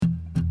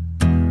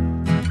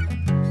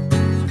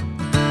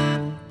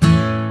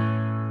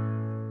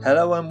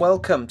Hello and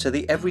welcome to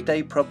the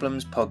Everyday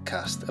Problems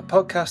podcast, a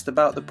podcast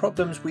about the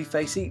problems we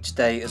face each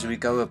day as we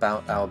go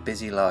about our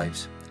busy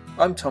lives.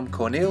 I'm Tom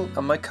Cornell,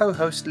 and my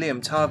co-host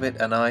Liam Tarvett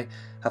and I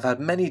have had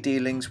many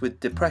dealings with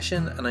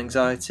depression and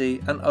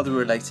anxiety and other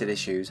related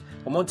issues,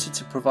 and wanted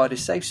to provide a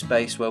safe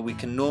space where we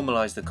can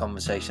normalise the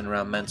conversation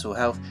around mental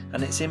health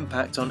and its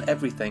impact on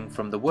everything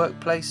from the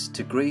workplace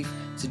to grief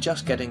to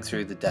just getting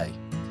through the day.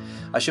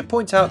 I should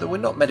point out that we're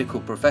not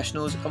medical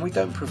professionals and we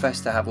don't profess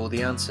to have all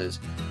the answers.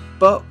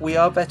 But we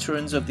are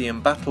veterans of the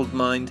embattled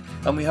mind,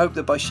 and we hope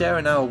that by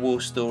sharing our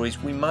war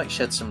stories we might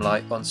shed some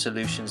light on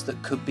solutions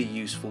that could be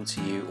useful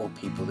to you or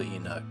people that you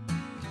know.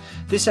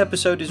 This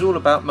episode is all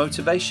about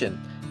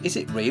motivation. Is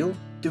it real?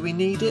 Do we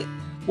need it?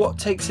 What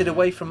takes it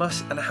away from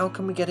us, and how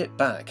can we get it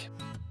back?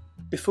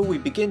 Before we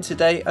begin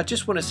today, I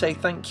just want to say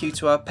thank you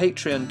to our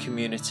Patreon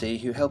community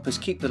who help us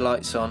keep the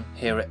lights on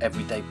here at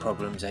Everyday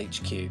Problems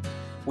HQ.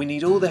 We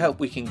need all the help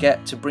we can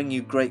get to bring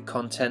you great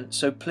content,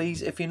 so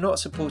please, if you're not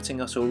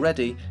supporting us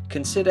already,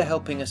 consider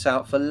helping us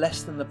out for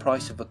less than the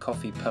price of a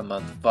coffee per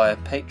month via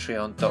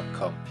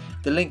patreon.com.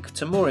 The link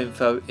to more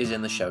info is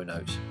in the show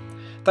notes.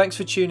 Thanks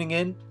for tuning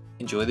in.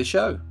 Enjoy the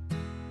show.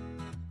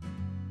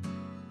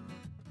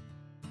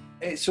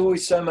 It's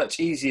always so much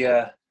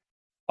easier,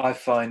 I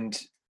find,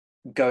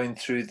 going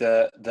through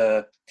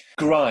the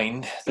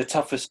grind, the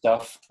tougher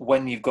stuff,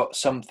 when you've got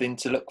something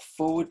to look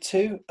forward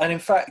to. And in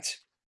fact,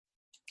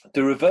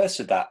 the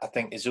reverse of that, I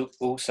think, is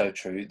also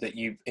true, that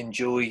you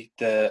enjoy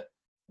the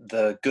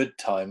good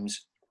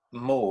times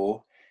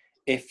more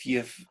if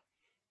you've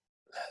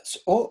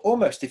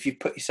almost if you've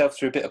put yourself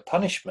through a bit of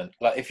punishment,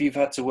 like if you've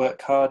had to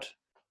work hard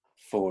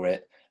for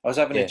it. I was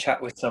having a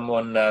chat with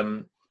someone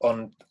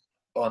on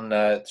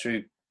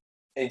through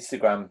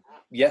Instagram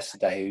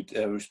yesterday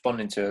who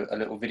responding to a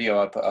little video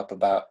I put up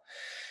about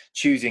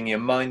choosing your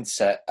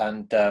mindset,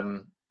 and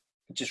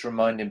just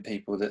reminding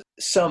people that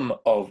some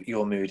of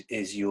your mood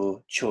is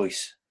your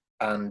choice,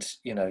 and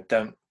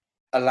don't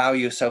allow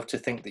yourself to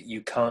think that you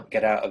can't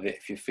get out of it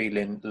if you're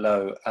feeling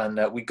low.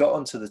 And we got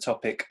onto the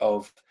topic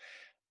of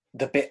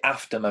the bit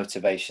after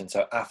motivation,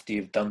 so after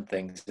you've done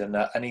things,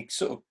 and he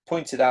sort of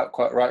pointed out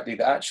quite rightly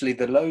that actually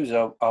the lows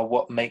are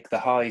what make the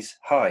highs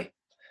high.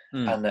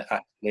 And that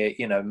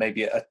actually,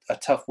 maybe a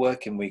tough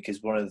working week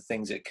is one of the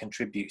things that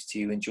contributes to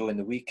you enjoying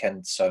the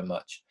weekend so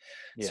much.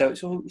 So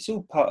it's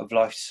all part of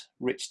life's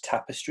rich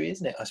tapestry,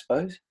 isn't it, I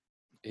suppose?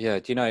 Yeah,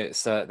 do you know,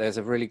 it's there's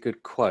a really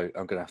good quote.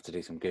 I'm going to have to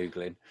do some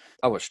Googling.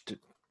 I watched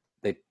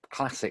the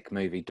classic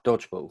movie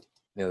Dodgeball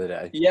the other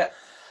day. Yeah.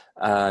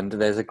 And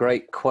there's a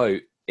great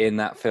quote in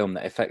that film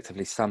that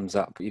effectively sums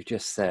up what you've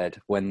just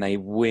said. When they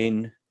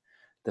win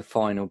the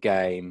final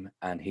game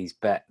and he's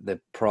bet the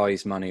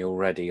prize money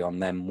already on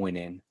them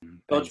winning.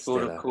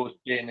 Dodgeball, of course,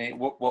 being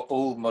what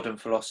all modern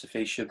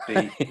philosophy should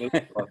be, in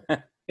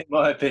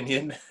my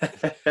opinion.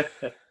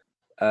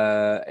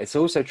 It's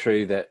also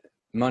true that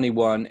money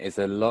won is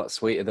a lot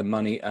sweeter than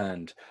money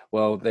earned.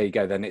 Well, there you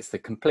go. Then it's the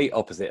complete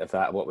opposite of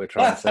that, what we're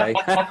trying to say.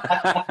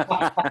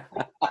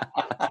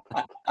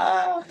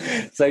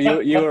 So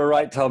you were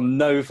right, Tom.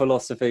 No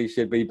philosophy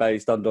should be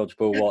based on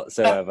Dodgeball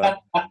whatsoever.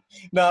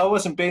 No, I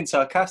wasn't being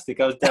sarcastic.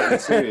 I was deadly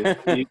serious.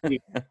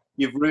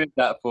 You've ruined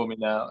that for me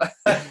now.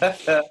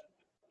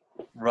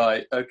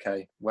 Right.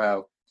 Okay.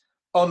 Well,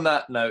 on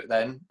that note,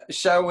 then,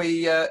 shall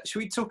we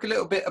talk a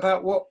little bit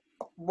about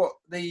what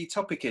the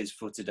topic is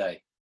for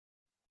today?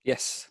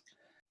 Yes.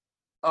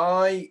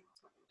 I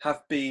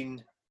have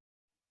been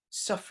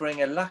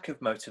suffering a lack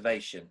of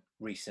motivation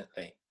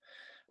recently,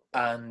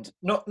 and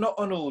not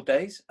on all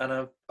days.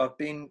 And I've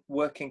been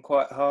working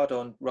quite hard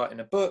on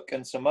writing a book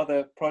and some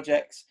other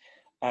projects.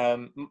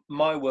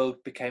 My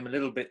world became a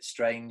little bit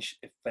strange.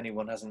 If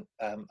anyone hasn't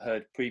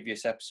heard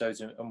previous episodes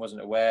and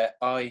wasn't aware,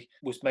 I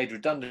was made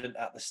redundant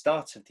at the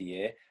start of the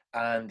year.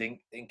 And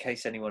in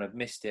case anyone had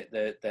missed it,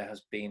 there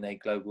has been a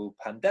global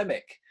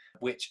pandemic,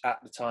 which at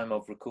the time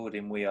of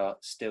recording we are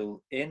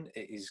still in.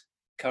 It is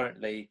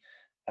currently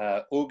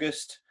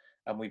August,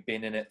 and we've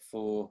been in it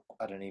for,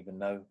 I don't even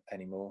know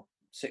anymore,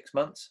 6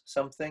 months,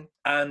 something.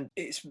 And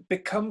it's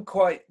become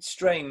quite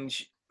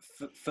strange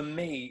for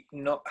me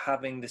not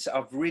having this.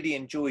 I've really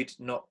enjoyed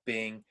not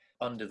being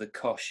under the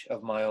cosh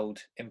of my old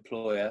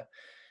employer.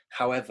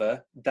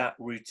 However, that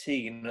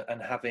routine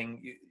and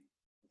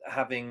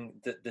having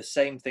the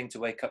same thing to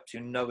wake up to,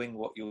 knowing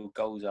what your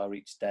goals are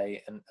each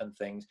day and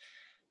things,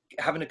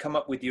 having to come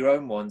up with your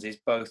own ones is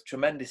both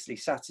tremendously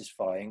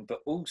satisfying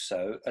but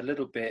also a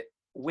little bit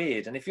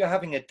weird. And if you're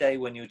having a day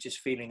when you're just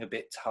feeling a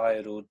bit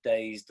tired or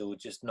dazed or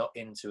just not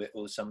into it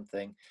or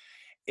something,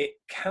 it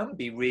can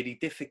be really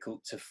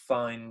difficult to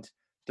find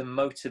the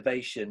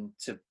motivation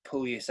to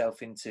pull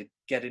yourself into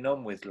getting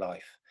on with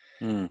life.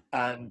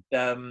 And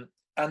then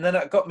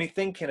it got me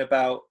thinking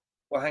about,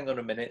 well, hang on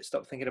a minute,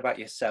 stop thinking about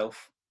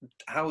yourself.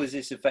 How is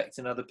this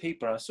affecting other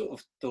people? And I sort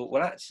of thought,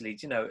 well, actually,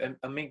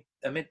 I mean,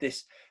 amid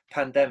this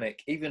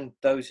pandemic, even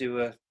those who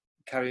are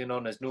carrying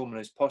on as normal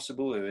as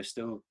possible, who are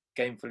still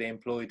gainfully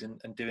employed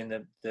and doing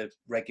the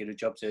regular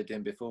jobs they were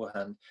doing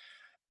beforehand,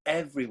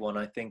 everyone,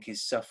 I think,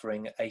 is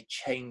suffering a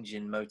change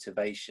in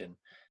motivation.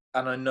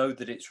 and I know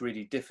that it's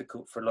really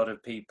difficult for a lot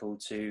of people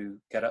to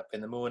get up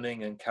in the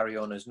morning and carry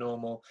on as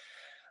normal.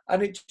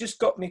 And it just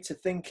got me to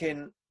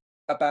thinking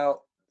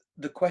about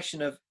the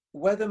question of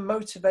whether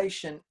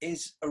motivation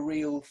is a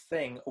real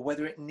thing, or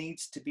whether it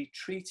needs to be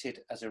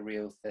treated as a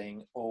real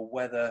thing, or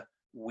whether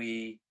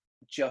we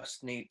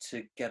just need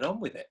to get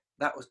on with it.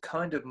 That was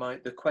kind of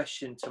the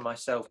question to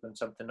myself, and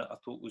something that I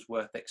thought was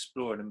worth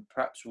exploring. And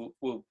perhaps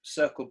we'll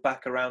circle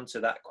back around to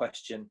that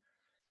question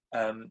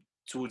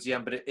towards the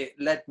end. But it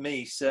led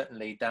me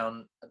certainly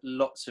down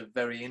lots of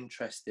very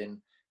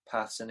interesting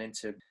paths and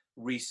into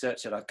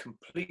research that I'd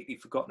completely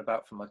forgotten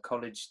about from my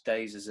college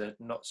days as a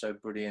not so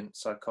brilliant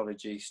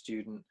psychology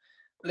student.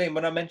 Liam,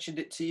 when I mentioned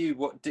it to you,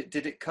 what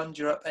did it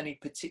conjure up any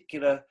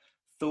particular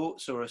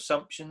thoughts or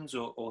assumptions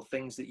or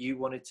things that you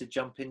wanted to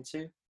jump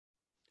into?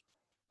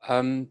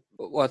 Well,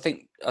 I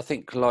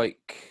think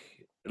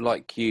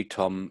like you,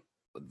 Tom,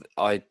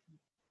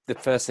 the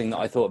first thing that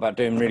I thought about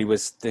doing really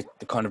was the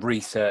kind of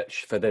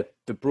research for the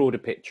broader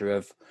picture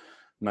of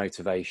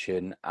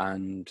motivation,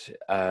 and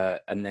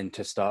then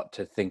to start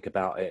to think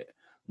about it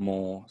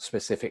more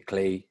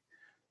specifically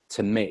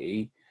to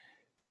me.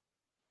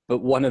 But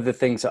one of the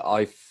things that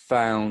I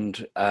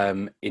found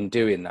in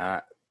doing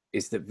that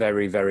is that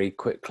very, very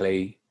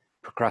quickly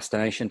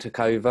procrastination took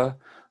over,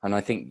 and I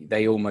think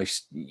you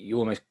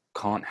almost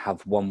can't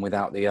have one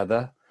without the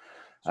other.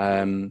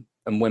 And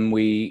when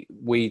we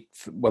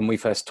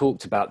first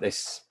talked about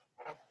this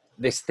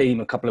theme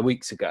a couple of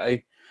weeks ago,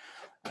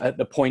 at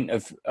the point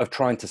of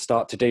trying to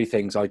start to do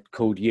things, I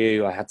called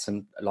you. I had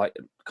some like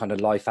kind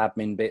of life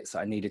admin bits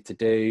that I needed to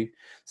do.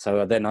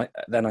 So then I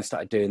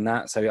started doing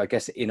that. So I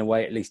guess in a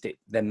way, at least it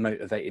then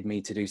motivated me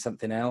to do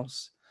something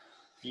else.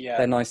 Yeah.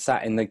 Then I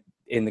sat in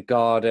the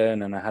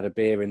garden and I had a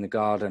beer in the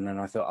garden, and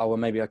I thought, oh, well,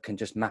 maybe I can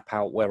just map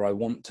out where I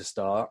want to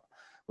start,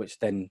 which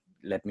then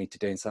led me to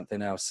doing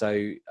something else.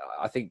 So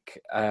I think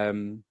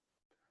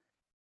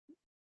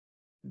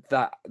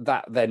that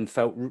then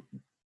felt,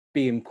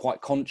 being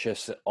quite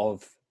conscious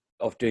of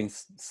doing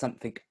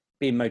something,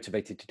 being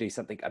motivated to do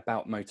something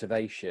about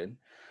motivation,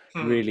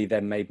 really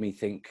then made me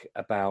think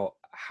about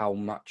how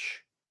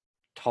much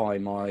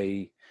time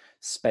I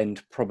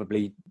spend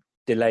probably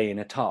delaying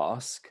a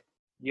task,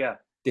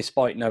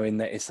 despite knowing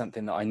that it's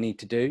something that I need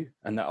to do,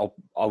 and that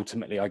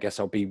I guess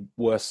I'll be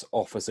worse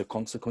off as a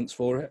consequence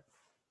for it.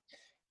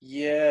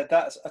 Yeah,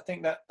 I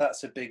think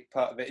that's a big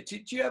part of it.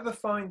 Do you ever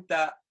find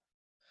that,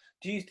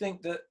 do you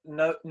think that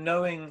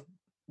knowing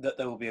that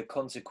there will be a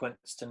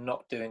consequence to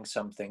not doing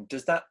something,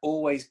 does that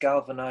always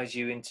galvanize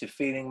you into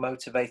feeling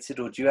motivated,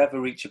 or do you ever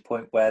reach a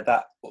point where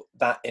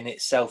that in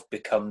itself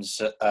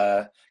becomes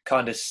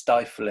kind of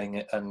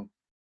stifling and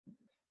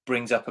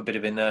brings up a bit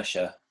of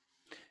inertia?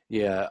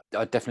 Yeah,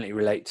 I definitely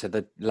relate to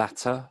the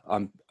latter.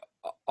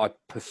 I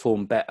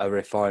perform better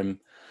if I'm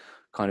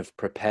kind of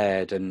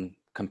prepared and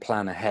can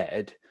plan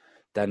ahead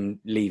than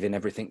leaving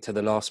everything to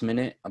the last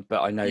minute.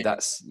 But I know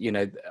that's,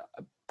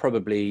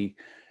 probably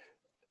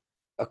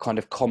a kind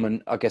of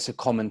common, I guess, a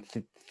common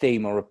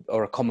theme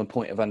or a common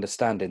point of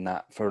understanding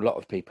that for a lot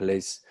of people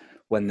is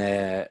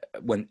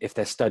if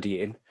they're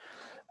studying,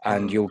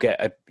 and you'll get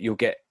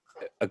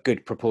a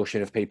good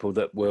proportion of people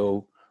that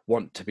will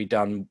want to be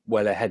done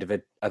well ahead of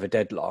a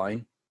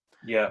deadline.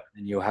 Yeah.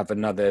 And you'll have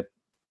another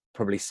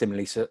probably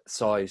similarly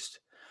sized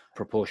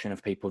proportion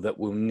of people that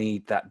will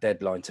need that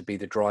deadline to be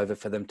the driver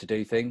for them to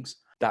do things.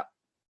 That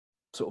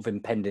sort of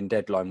impending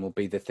deadline will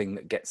be the thing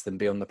that gets them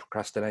beyond the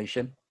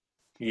procrastination.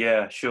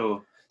 Yeah,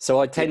 sure. So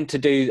I tend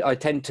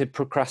to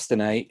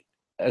procrastinate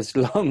as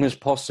long as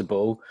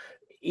possible,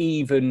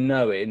 even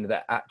knowing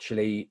that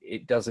actually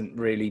it doesn't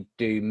really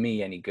do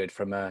me any good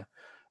from a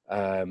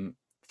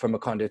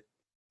kind of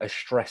a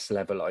stress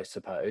level, I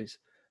suppose,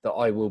 that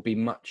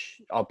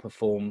I'll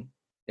perform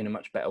in a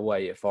much better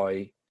way if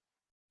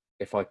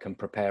I can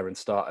prepare and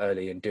start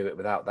early and do it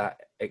without that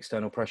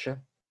external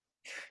pressure.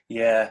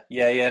 Yeah.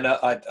 No,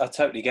 I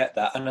totally get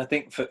that. And I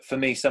think for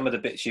me, some of the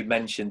bits you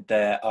mentioned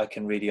there, I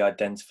can really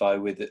identify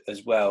with it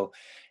as well,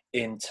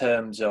 in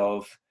terms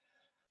of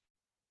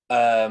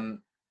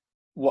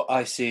what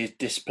I see as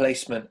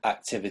displacement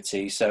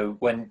activity. So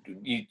when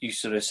you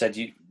sort of said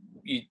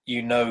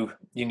you know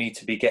you need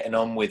to be getting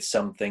on with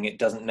something, it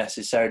doesn't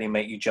necessarily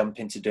make you jump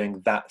into doing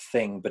that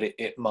thing, but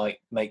it might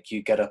make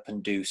you get up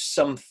and do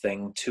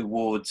something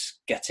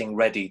towards getting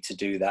ready to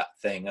do that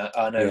thing.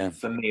 I know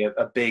for me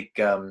a big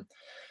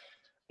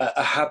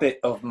a habit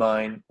of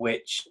mine,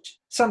 which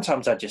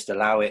sometimes I just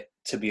allow it,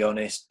 to be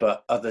honest,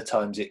 but other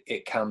times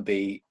it can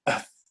be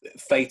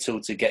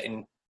fatal to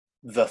getting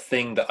the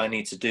thing that I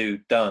need to do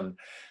done.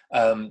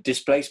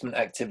 Displacement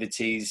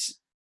activities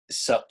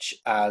such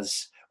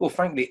as, well,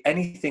 frankly,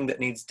 anything that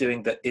needs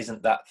doing that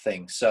isn't that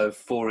thing. So,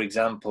 for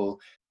example,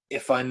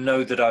 if I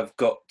know that I've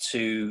got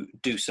to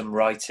do some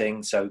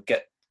writing, so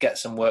get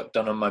some work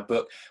done on my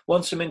book,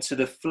 once I'm into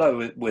the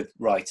flow with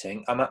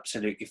writing, I'm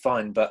absolutely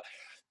fine. But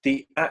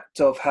the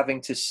act of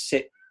having to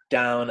sit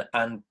down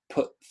and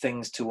put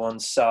things to one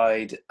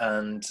side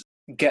and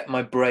get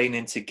my brain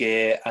into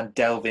gear and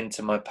delve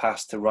into my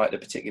past to write the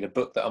particular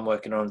book that I'm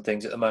working on and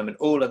things at the moment,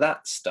 all of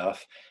that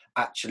stuff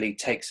actually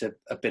takes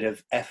a bit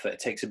of effort,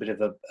 takes a bit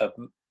of a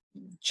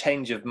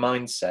change of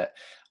mindset.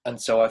 And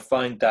so I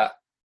find that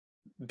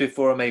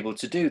before I'm able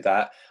to do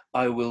that,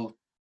 I will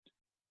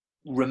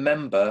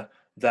remember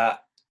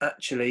that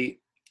actually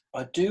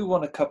I do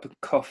want a cup of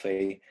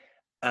coffee,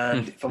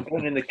 and if I'm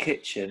going in the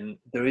kitchen,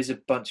 there is a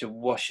bunch of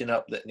washing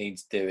up that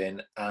needs doing,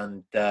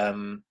 and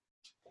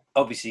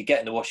obviously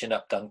getting the washing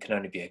up done can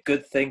only be a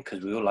good thing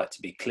because we all like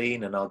to be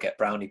clean, and I'll get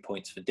brownie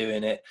points for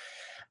doing it.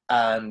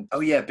 And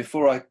oh yeah,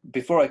 before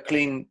I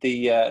clean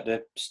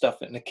the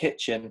stuff in the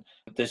kitchen,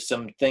 there's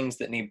some things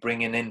that need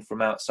bringing in from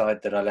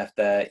outside that I left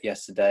there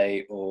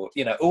yesterday, or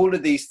all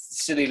of these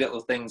silly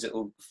little things that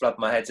will flood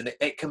my head, and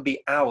it can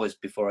be hours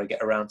before I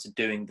get around to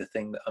doing the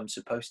thing that I'm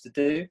supposed to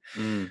do.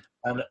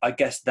 And I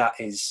guess that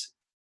is,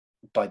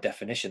 by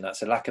definition,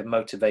 that's a lack of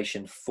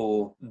motivation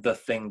for the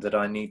thing that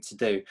I need to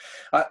do.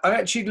 I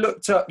actually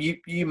looked up,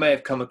 you may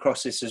have come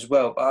across this as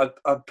well, but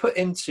I put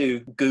into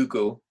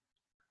Google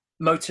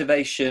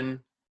motivation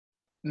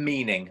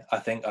meaning, I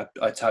think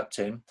I typed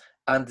in,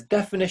 and the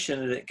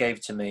definition that it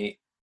gave to me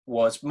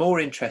was more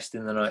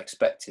interesting than I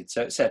expected.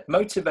 So it said,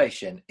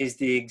 motivation is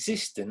the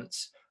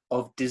existence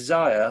of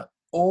desire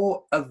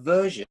or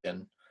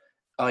aversion,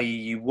 i.e.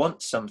 you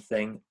want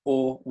something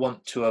or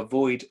want to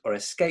avoid or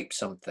escape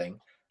something.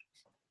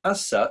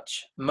 As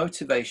such,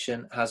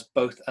 motivation has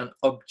both an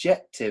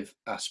objective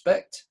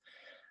aspect,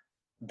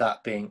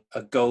 that being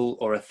a goal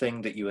or a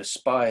thing that you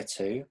aspire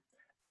to,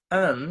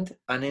 and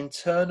an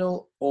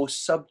internal or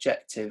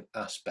subjective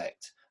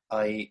aspect,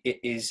 i.e. it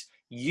is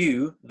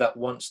you that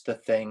wants the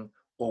thing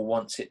or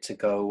wants it to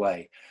go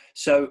away.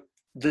 So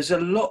there's a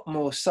lot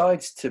more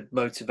sides to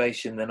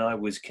motivation than I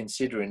was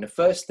considering. The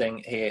first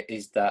thing here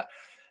is that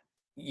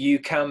you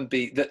can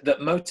be,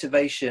 that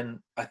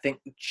motivation, I think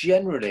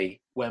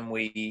generally when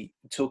we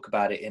talk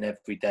about it in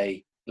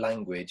everyday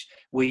language,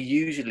 we're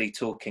usually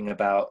talking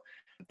about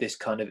this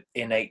kind of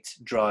innate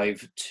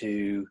drive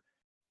to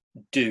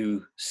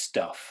do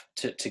stuff,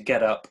 to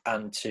get up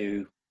and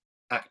to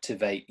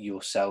activate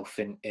yourself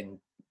in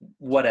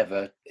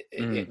whatever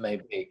it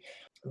may be.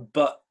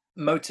 But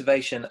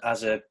motivation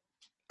as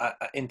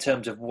in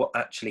terms of what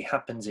actually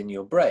happens in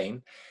your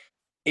brain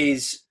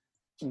is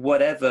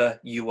whatever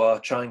you are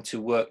trying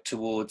to work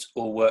towards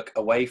or work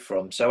away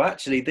from. So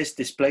actually this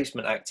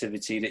displacement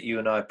activity that you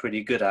and I are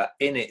pretty good at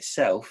in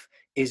itself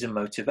is a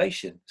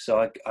motivation.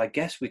 So I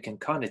guess we can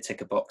kind of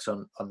tick a box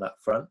on that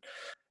front.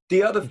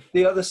 The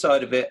other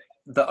side of it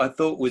that I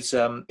thought was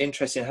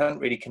interesting, I hadn't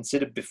really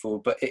considered before,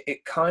 but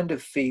it kind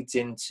of feeds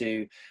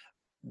into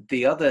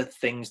the other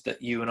things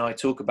that you and I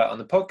talk about on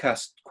the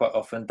podcast quite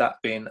often, that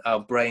being our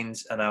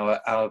brains and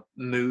our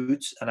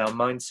moods and our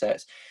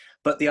mindsets.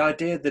 But the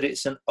idea that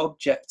it's an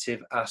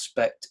objective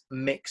aspect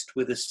mixed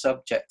with a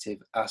subjective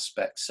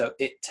aspect. So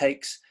it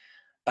takes,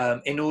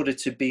 in order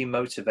to be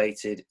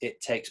motivated, it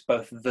takes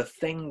both the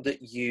thing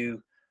that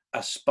you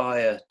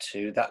aspire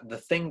to, that the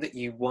thing that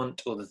you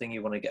want or the thing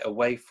you want to get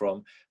away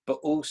from, but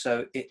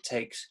also it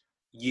takes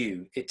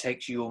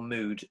your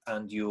mood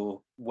and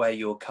where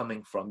you're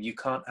coming from. You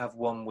can't have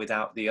one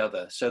without the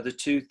other. So the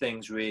two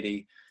things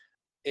really,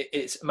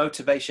 it's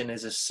motivation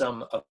is a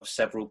sum of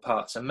several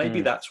parts, and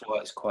maybe that's why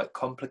it's quite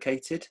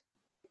complicated.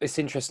 It's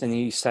interesting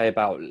you say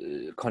about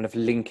kind of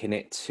linking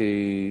it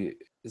to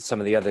some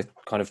of the other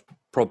kind of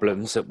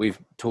problems that we've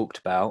talked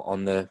about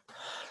on the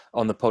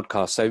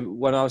podcast. So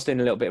when I was doing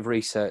a little bit of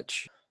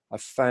research, I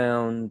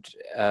found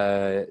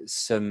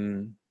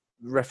some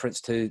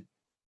reference to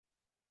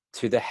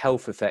the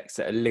health effects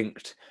that are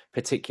linked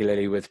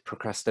particularly with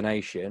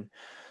procrastination.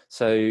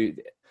 So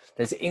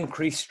there's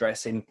increased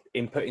stress in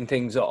putting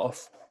things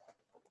off.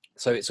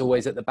 So it's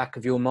always at the back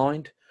of your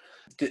mind.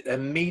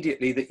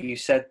 Immediately that you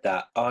said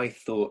that, I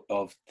thought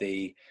of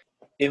the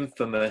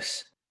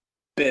infamous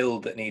bill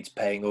that needs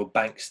paying or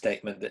bank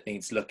statement that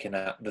needs looking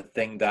at, the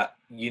thing that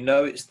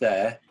it's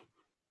there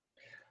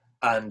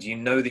and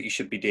that you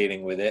should be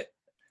dealing with it,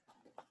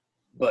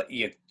 but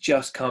you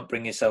just can't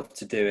bring yourself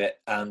to do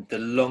it. And the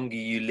longer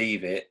you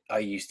leave it, I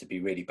used to be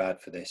really bad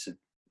for this,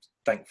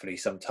 thankfully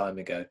some time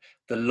ago,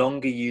 the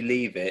longer you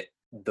leave it,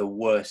 the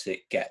worse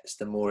it gets,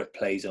 the more it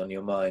plays on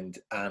your mind.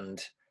 And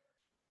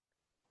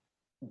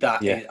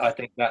I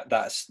think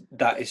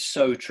that is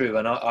so true.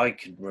 And I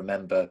can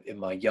remember in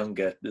my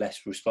younger,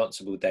 less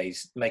responsible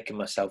days making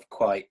myself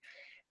quite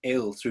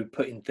ill through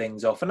putting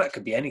things off, and that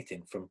could be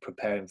anything from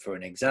preparing for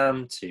an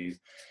exam to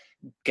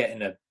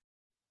getting a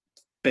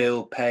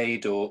bill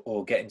paid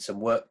or getting some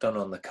work done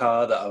on the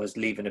car that I was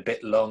leaving a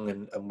bit long,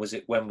 and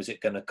when was it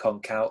going to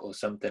conk out or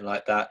something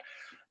like that.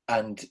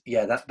 And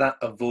yeah, that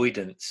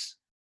avoidance,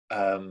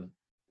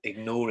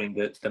 ignoring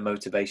the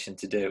motivation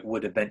to do it,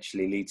 would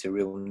eventually lead to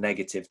real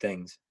negative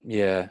things.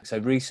 Yeah. So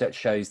research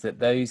shows that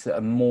those that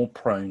are more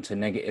prone to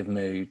negative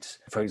moods,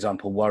 for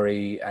example,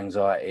 worry,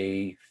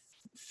 anxiety,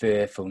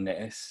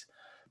 fearfulness,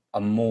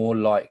 are more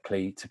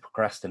likely to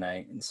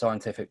procrastinate. And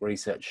scientific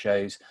research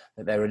shows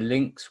that there are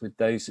links with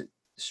those that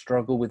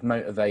struggle with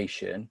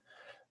motivation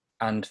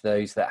and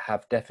those that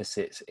have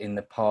deficits in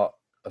the part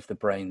of the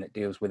brain that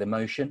deals with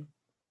emotion.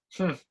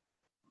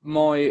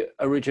 my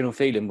original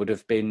feeling would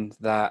have been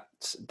that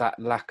that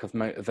lack of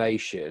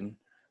motivation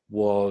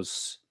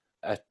was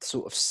a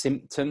sort of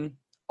symptom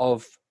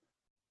of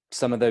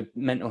some of the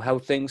mental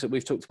health things that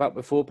we've talked about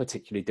before,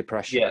 particularly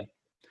depression.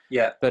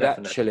 Yeah, But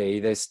definitely. actually,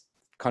 there's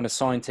kind of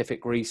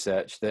scientific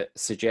research that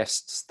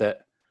suggests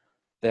that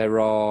there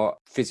are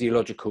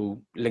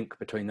physiological link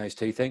between those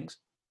two things.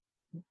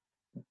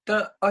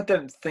 I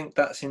don't think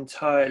that's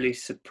entirely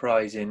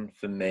surprising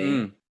for me.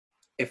 Mm,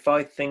 If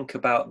I think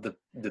about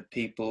the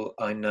people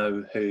I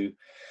know who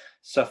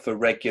suffer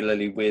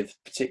regularly with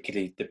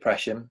particularly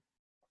depression,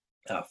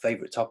 our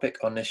favourite topic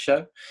on this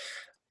show,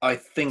 I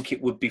think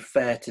it would be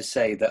fair to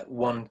say that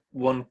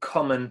one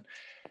common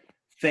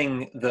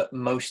thing that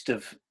most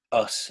of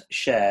us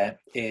share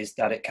is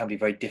that it can be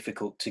very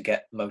difficult to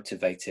get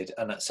motivated,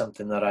 and that's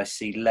something that I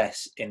see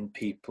less in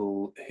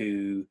people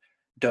who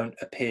don't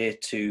appear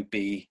to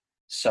be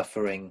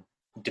suffering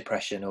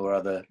depression or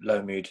other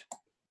low mood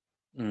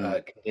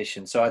mm.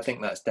 conditions. So I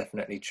think that's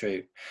definitely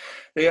true.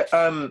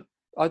 One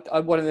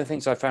of the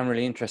things I found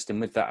really interesting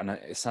with that, and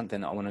it's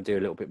something that I want to do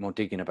a little bit more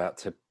digging about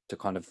to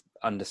kind of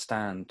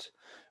understand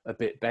a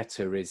bit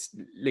better, is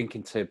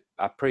linking to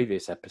our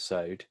previous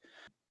episode,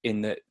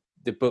 in that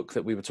the book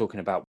that we were talking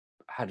about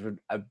had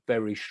a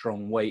very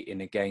strong weight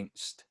in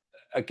against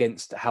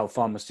how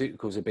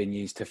pharmaceuticals have been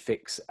used to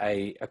fix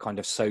a kind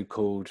of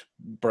so-called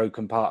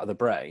broken part of the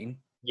brain.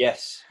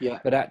 Yes, yeah.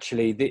 But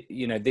actually,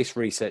 this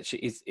research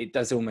it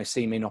does almost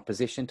seem in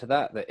opposition to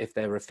that. That if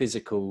there are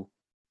physical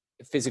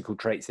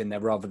traits in there,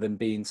 rather than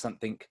being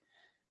something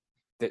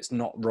that's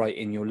not right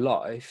in your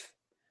life,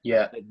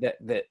 Yeah.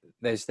 that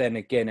there's then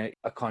again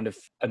a kind of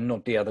a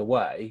nod the other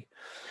way,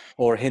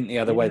 or a hint the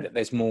other way, that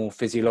there's more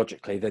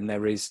physiologically than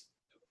there is,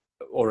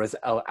 or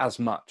as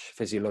much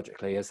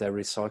physiologically as there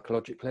is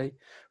psychologically,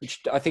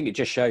 which I think it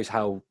just shows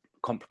how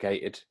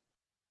complicated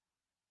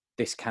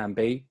this can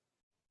be.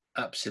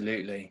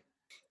 Absolutely.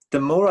 The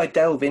more I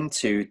delve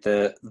into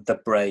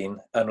the brain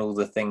and all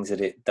the things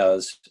that it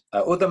does,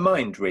 or the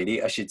mind,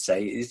 really, I should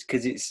say, is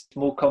because it's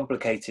more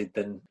complicated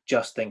than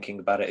just thinking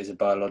about it as a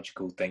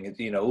biological thing.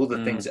 You know, all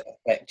the things that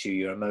affect you,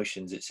 your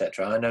emotions,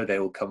 etc. I know they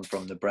all come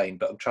from the brain,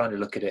 but I'm trying to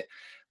look at it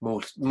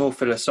more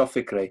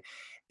philosophically.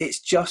 It's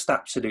just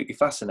absolutely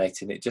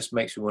fascinating. It just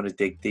makes me want to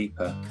dig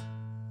deeper.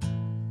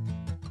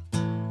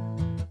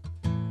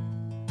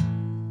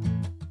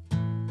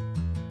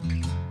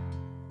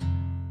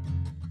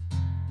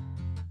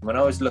 When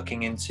I was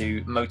looking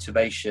into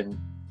motivation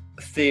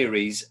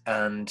theories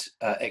and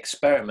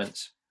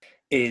experiments,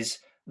 is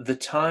the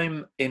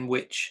time in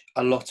which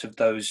a lot of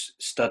those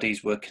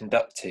studies were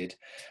conducted,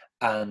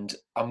 and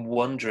I'm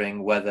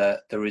wondering whether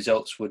the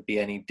results would be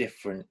any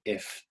different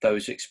if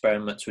those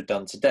experiments were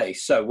done today.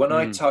 So when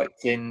I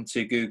typed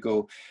into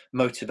Google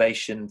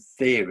motivation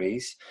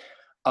theories,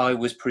 I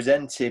was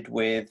presented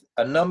with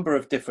a number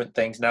of different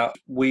things. Now,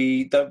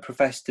 we don't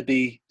profess to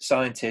be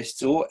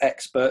scientists or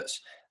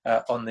experts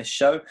on this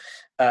show,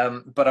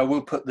 but I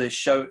will put the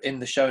show in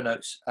the show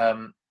notes,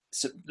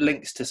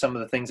 links to some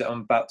of the things that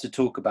I'm about to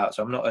talk about.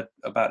 So I'm not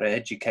about to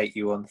educate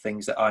you on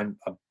things that I'm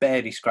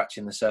barely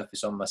scratching the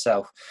surface on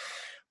myself.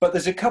 But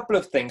there's a couple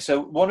of things. So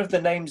one of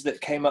the names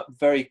that came up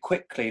very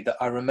quickly that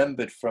I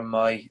remembered from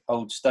my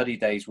old study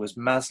days was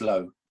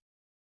Maslow.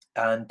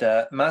 And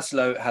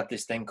Maslow had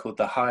this thing called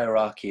the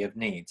hierarchy of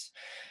needs.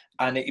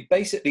 And it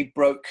basically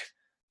broke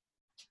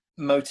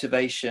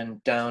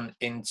motivation down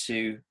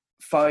into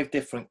 5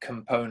 different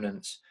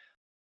components.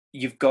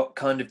 You've got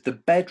kind of the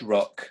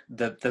bedrock,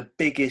 the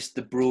biggest,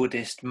 the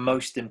broadest,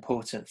 most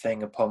important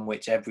thing upon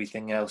which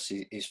everything else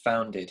is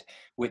founded,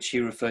 which he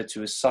referred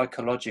to as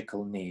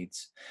psychological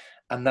needs.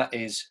 And that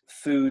is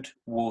food,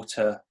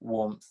 water,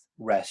 warmth,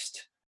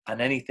 rest, and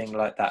anything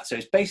like that. So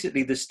it's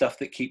basically the stuff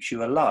that keeps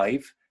you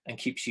alive and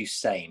keeps you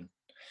sane.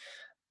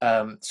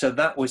 So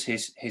that was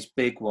his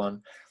big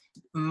one.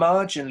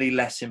 Marginally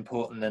less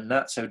important than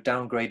that, so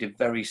downgraded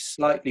very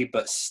slightly,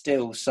 but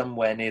still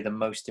somewhere near the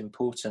most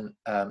important,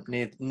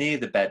 near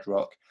the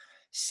bedrock.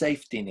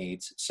 Safety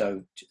needs,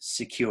 so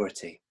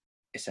security,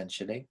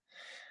 essentially.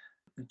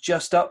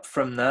 Just up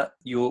from that,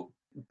 your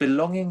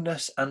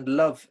belongingness and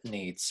love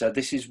needs. So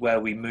this is where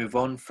we move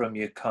on from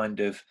your kind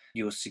of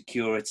your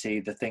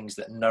security, the things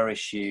that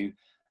nourish you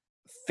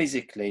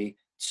physically,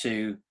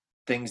 to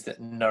things that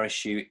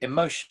nourish you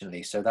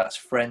emotionally. So that's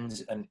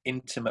friends and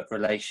intimate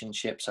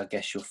relationships. I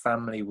guess your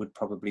family would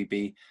probably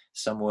be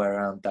somewhere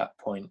around that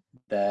point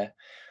there.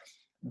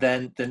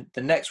 Then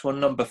the next one,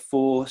 number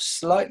 4,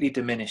 slightly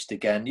diminished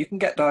again. You can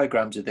get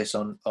diagrams of this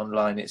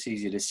online. It's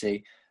easy to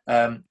see.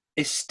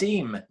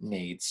 Esteem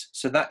needs.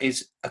 So that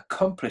is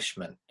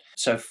accomplishment.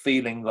 So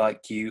feeling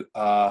like you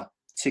are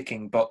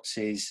ticking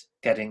boxes,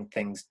 getting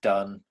things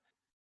done,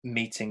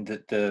 meeting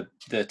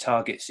the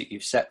targets that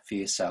you've set for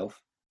yourself.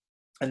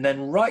 And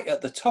then right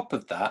at the top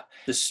of that,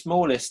 the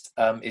smallest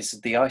is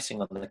the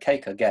icing on the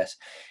cake, I guess,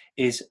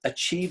 is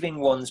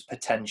achieving one's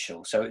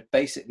potential. So it's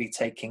basically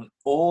taking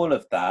all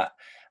of that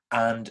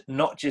and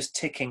not just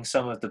ticking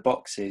some of the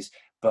boxes,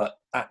 but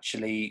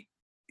actually,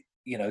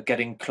 you know,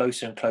 getting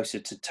closer and closer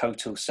to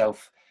total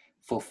self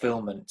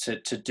fulfillment,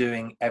 to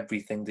doing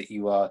everything that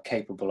you are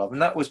capable of.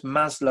 And that was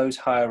Maslow's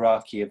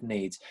hierarchy of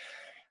needs.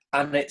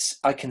 And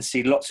I can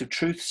see lots of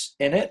truths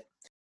in it.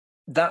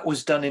 That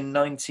was done in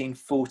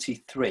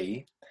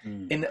 1943.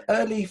 In the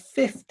early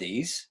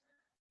 50s,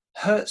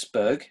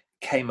 Hertzberg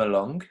came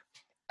along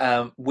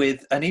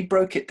and he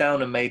broke it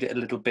down and made it a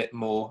little bit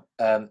more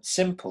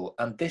simple.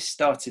 And this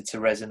started to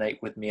resonate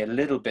with me a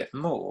little bit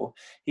more.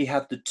 He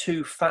had the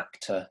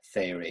two-factor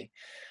theory,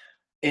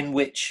 in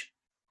which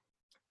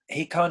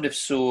he kind of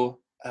saw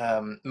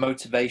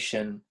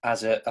motivation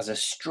as a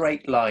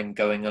straight line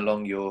going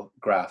along your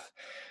graph,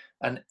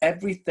 and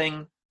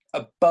everything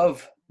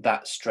above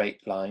that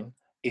straight line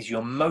is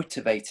your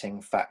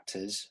motivating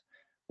factors,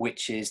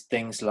 which is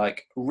things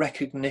like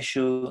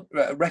recognition,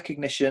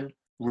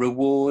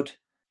 reward,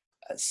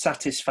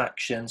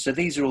 satisfaction. So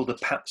these are all the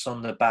pats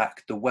on the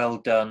back, the well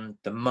done,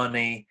 the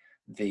money,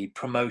 the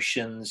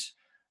promotions,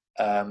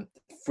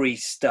 free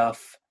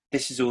stuff.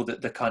 This is all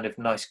the kind of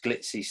nice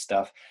glitzy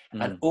stuff.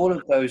 And all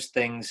of those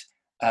things,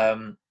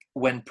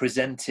 when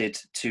presented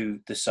to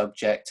the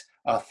subject,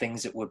 are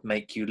things that would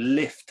make you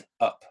lift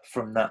up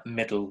from that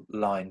middle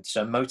line.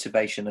 So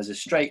motivation as a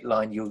straight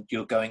line,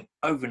 you're going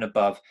over and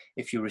above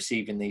if you're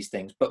receiving these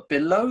things. But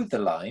below the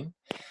line,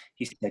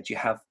 he said, you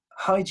have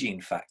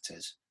hygiene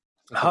factors.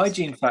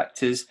 Hygiene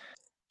factors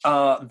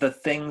are the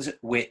things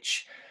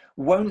which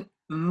won't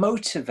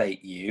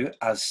motivate you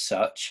as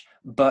such,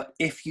 but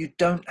if you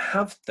don't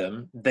have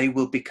them, they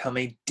will become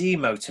a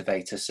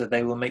demotivator. So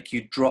they will make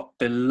you drop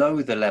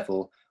below the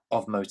level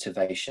of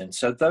motivation.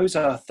 So those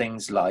are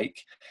things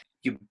like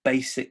your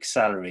basic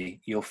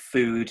salary, your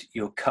food,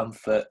 your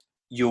comfort,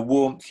 your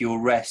warmth, your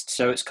rest.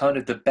 So it's kind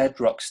of the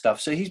bedrock stuff.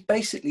 So he's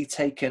basically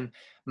taken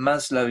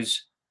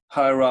Maslow's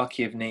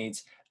hierarchy of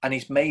needs and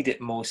he's made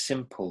it more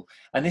simple.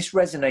 And this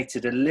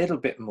resonated a little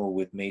bit more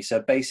with me. So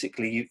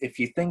basically, if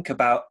you think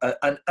about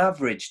an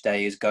average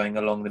day is going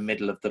along the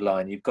middle of the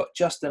line, you've got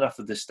just enough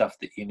of the stuff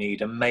that you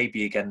need, and maybe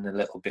you're getting a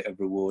little bit of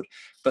reward.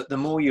 But the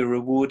more you're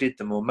rewarded,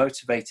 the more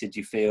motivated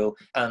you feel,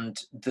 and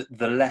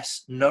the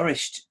less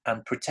nourished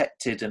and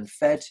protected and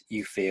fed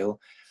you feel,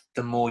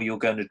 the more you're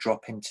going to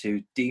drop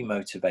into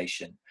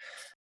demotivation.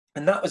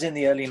 And that was in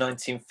the early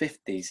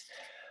 1950s.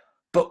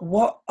 But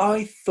what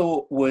I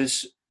thought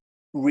was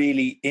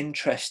really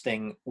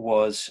interesting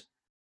was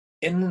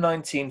in the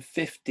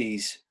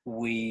 1950s,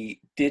 we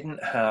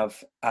didn't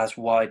have as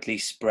widely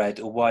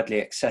spread or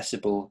widely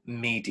accessible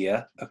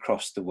media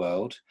across the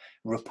world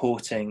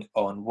reporting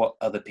on what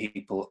other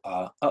people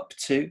are up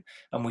to.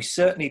 And we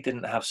certainly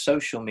didn't have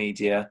social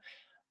media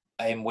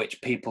in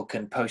which people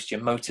can post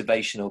your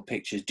motivational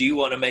pictures. Do you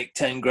want to make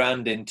 10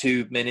 grand in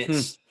 2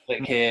 minutes?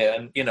 Click here.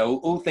 And,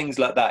 all things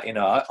like that.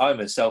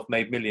 I'm a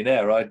self-made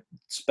millionaire. I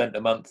spent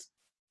a month,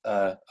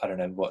 I don't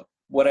know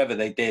whatever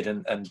they did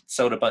and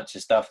sold a bunch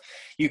of stuff.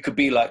 You could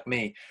be like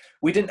me.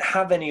 We didn't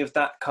have any of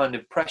that kind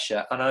of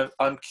pressure. And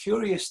I'm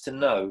curious to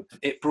know,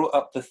 it brought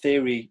up the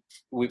theory,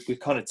 we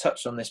kind of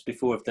touched on this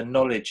before, of the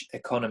knowledge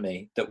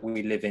economy that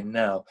we live in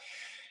now,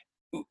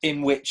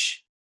 in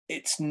which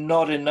it's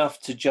not enough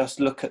to just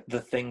look at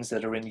the things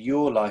that are in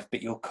your life,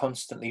 but you're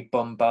constantly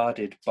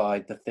bombarded by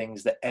the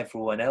things that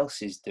everyone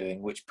else is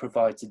doing, which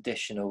provides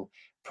additional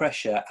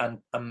pressure and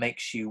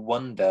makes you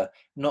wonder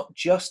not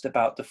just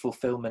about the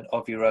fulfillment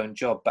of your own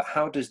job, but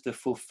how does the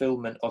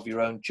fulfillment of your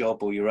own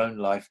job or your own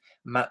life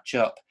match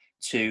up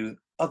to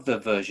other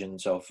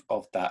versions of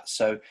that?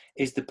 So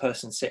is the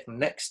person sitting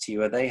next to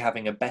you, are they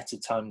having a better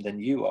time than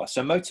you are?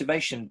 So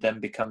motivation then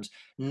becomes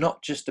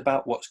not just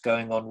about what's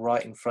going on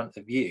right in front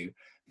of you,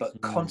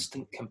 but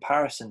constant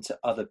comparison to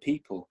other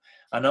people.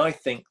 And I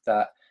think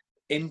that,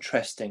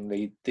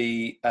 interestingly,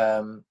 the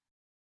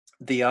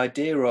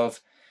idea of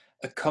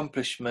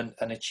accomplishment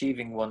and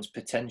achieving one's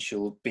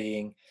potential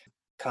being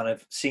kind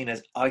of seen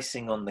as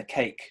icing on the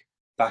cake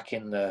back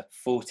in the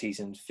 40s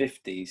and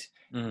 50s,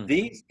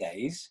 these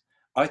days,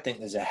 I think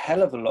there's a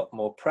hell of a lot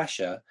more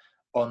pressure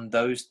on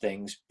those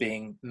things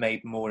being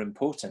made more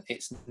important.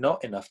 It's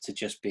not enough to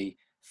just be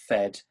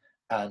fed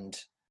and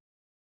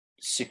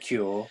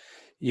secure.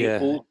 You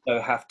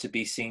also have to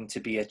be seen to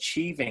be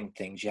achieving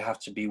things. You have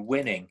to be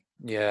winning.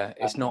 Yeah,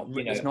 it's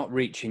not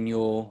reaching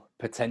your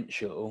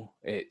potential.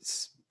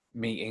 It's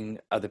meeting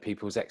other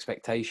people's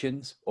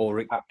expectations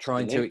or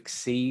trying to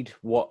exceed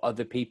what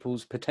other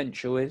people's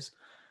potential is.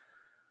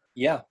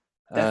 Yeah,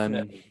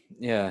 definitely.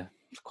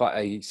 It's quite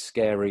a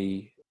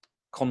scary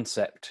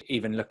concept,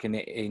 even looking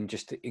at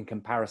it in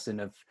comparison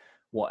of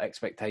what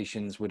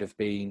expectations would have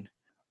been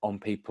on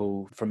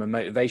people from a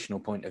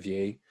motivational point of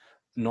view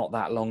not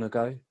that long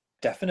ago.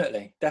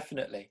 Definitely.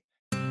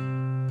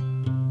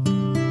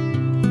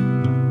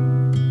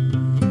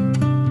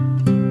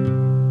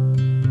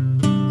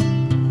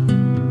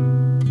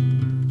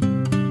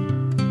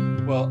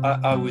 Well,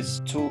 I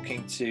was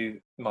talking to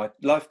my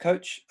life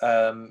coach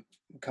a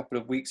couple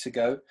of weeks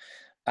ago,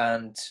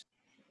 and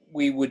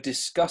we were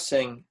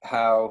discussing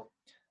how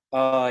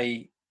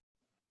I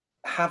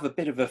have a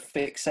bit of a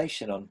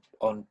fixation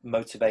on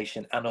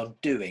motivation and on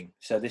doing.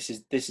 So this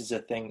is a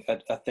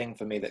thing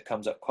for me that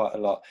comes up quite a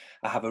lot.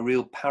 I have a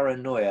real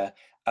paranoia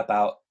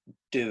about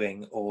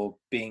doing or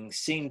being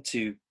seen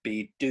to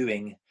be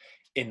doing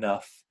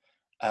enough,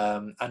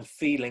 and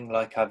feeling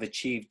like I've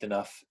achieved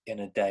enough in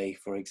a day,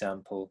 for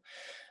example.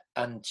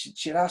 And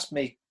she'd asked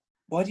me,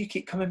 why do you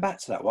keep coming back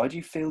to that? Why do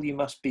you feel you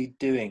must be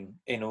doing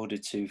in order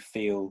to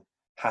feel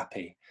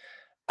happy?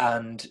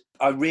 And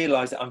I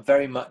realised that I'm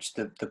very much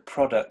the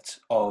product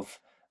of,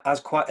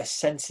 as quite a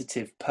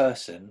sensitive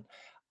person,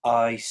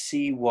 I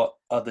see what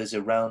others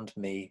around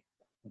me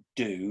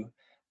do,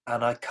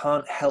 and I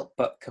can't help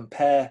but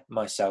compare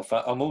myself.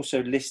 I'm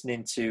also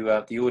listening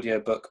to the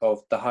audiobook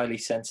of The Highly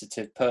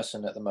Sensitive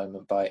Person at the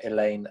moment by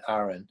Elaine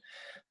Aron,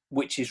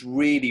 which is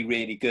really,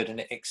 really good. And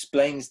it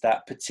explains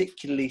that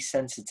particularly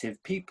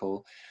sensitive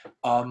people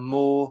are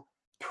more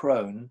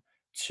prone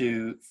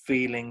to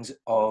feelings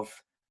of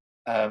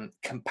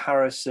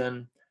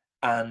comparison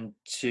and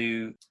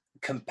to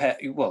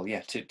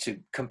to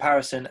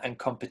comparison and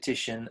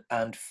competition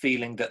and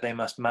feeling that they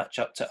must match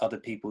up to other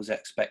people's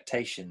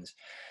expectations.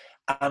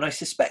 And I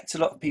suspect a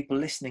lot of people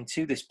listening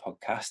to this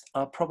podcast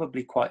are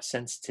probably quite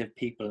sensitive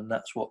people, and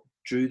that's what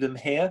drew them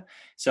here.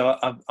 So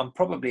I'm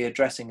probably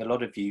addressing a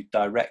lot of you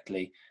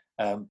directly,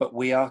 but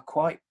we are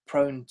quite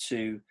prone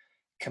to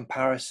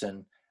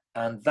comparison,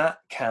 and that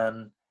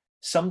can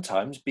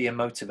sometimes be a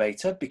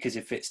motivator, because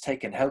if it's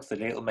taken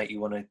healthily, it'll make you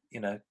want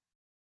to,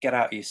 get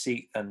out of your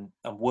seat and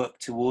work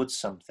towards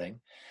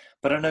something.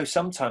 But I know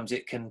sometimes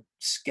it can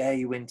scare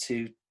you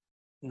into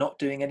not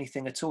doing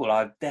anything at all.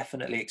 I've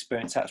definitely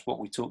experienced that's what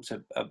we talked at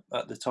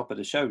the top of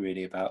the show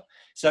really about.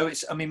 So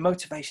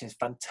motivation is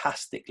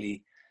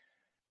fantastically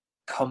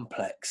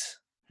complex.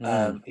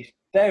 It's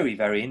very,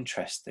 very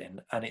interesting,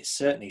 and it's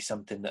certainly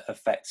something that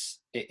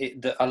affects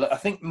it. I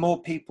think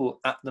more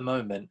people at the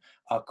moment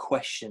are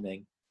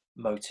questioning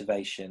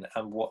motivation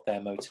and what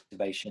their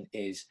motivation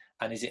is,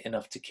 and is it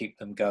enough to keep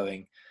them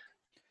going.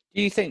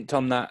 Do you think,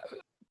 Tom, that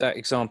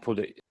example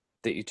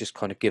that you just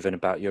kind of given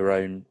about your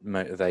own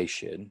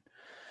motivation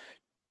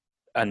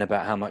and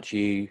about how much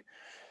you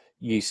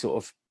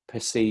sort of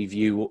perceive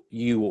you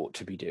ought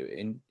to be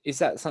doing, is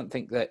that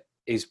something that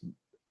is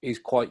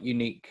quite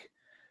unique,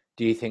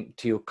 do you think,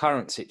 to your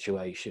current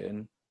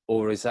situation,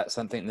 or is that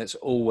something that's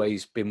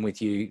always been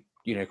with you,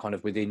 kind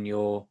of within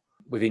your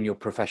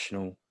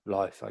professional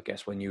life, I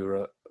guess, when you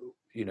were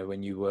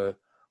when you were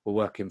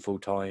working full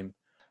time?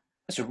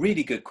 That's a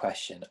really good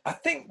question. I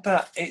think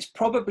that it's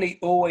probably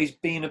always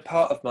been a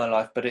part of my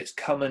life, but it's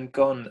come and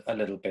gone a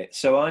little bit.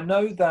 So I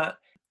know that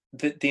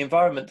the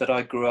environment that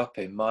I grew up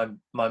in, my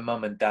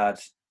mum and dad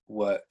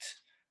worked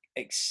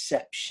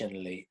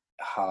exceptionally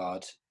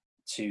hard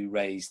to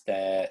raise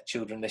their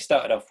children. They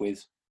started off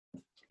with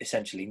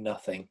essentially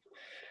nothing,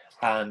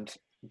 and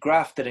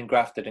grafted and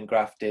grafted and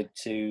grafted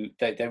to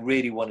they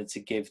really wanted to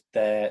give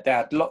they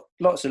had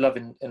lots of love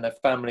in their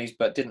families,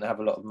 but didn't have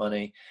a lot of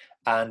money,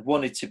 and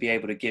wanted to be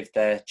able to give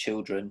their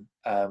children,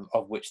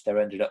 of which there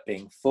ended up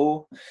being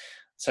 4,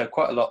 so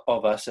quite a lot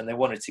of us, and they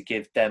wanted to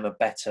give them a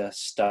better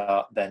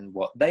start than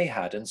what they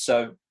had. And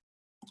so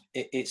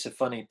it's a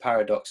funny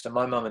paradox. So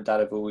my mum and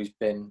dad have always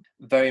been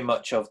very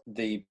much of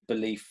the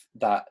belief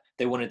that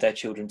they wanted their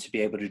children to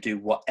be able to do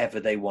whatever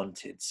they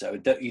wanted. So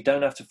you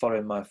don't have to follow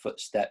in my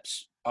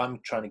footsteps. I'm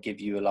trying to give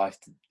you a life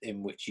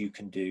in which you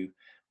can do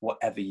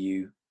whatever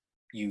you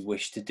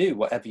wish to do,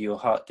 whatever your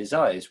heart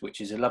desires, which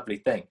is a lovely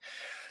thing.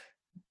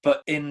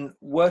 But in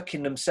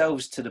working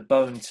themselves to the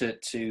bone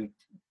to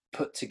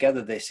put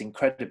together this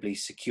incredibly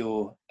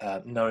secure,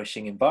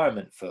 nourishing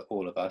environment for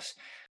all of us,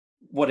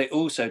 what it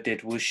also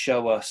did was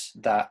show us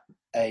that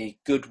a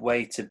good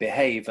way to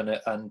behave and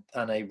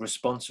a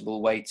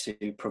responsible way to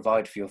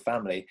provide for your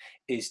family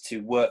is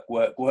to work,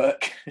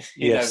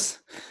 Yes.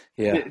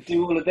 Yeah.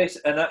 do all of this.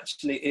 And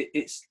actually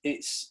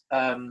it's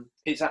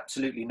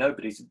absolutely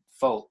nobody's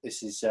fault.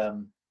 This is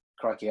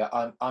crikey,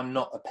 I'm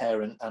not a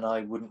parent, and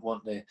I wouldn't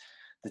want the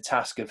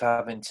task of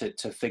having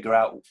to figure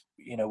out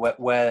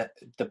where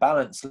the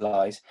balance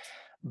lies.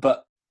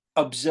 But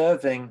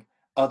observing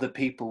other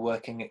people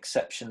working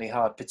exceptionally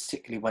hard,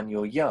 particularly when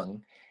you're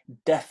young,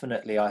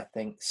 definitely, I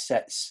think,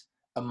 sets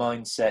a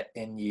mindset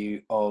in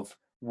you of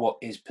what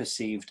is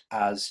perceived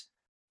as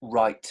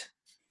right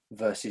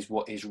versus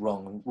what is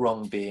wrong.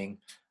 Wrong being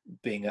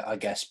I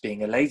guess,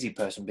 being a lazy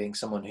person, being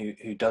someone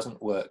who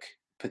doesn't work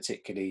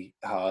particularly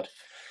hard.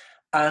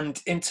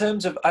 And in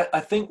terms of, I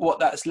think what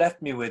that's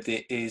left me with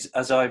it is,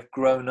 as I've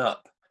grown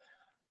up,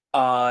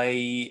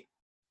 I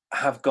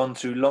have gone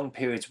through long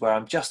periods where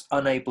I'm just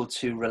unable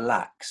to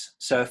relax.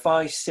 So if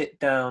I sit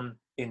down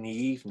in the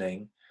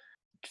evening,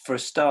 for a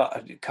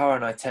start, Cara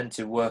and I tend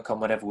to work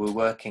on whatever we're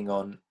working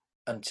on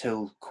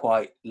until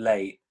quite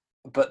late.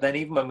 But then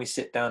even when we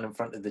sit down in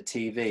front of the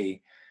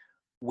TV,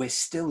 we're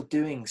still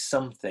doing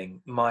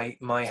something. My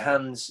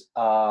hands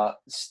are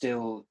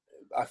still,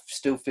 I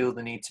still feel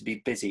the need to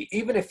be busy,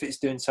 even if it's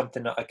doing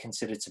something that I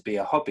consider to be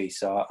a hobby.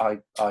 So I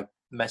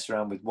mess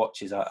around with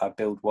watches, I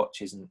build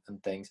watches and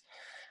things.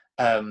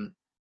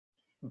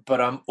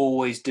 but I'm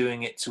always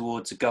doing it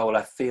towards a goal.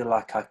 I feel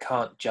like I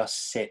can't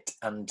just sit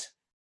and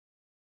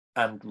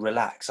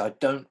relax.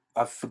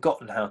 I've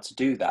forgotten how to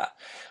do that.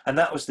 And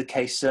that was the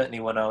case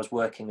certainly when I was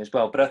working as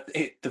well. But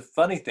the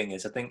funny thing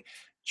is, I think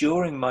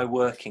during my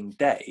working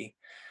day,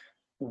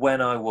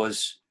 when I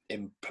was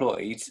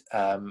employed,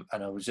 and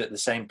I was at the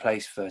same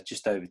place for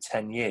just over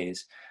 10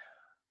 years,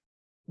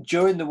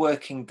 during the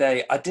working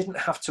day, I didn't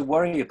have to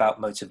worry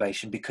about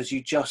motivation because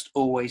you just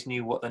always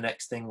knew what the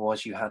next thing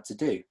was you had to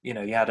do. You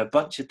know, you had a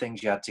bunch of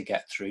things you had to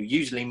get through,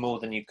 usually more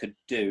than you could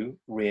do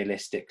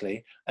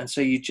realistically. And so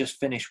you just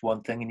finish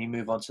one thing and you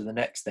move on to the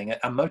next thing.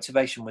 And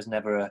motivation was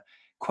never a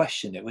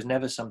question. It was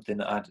never something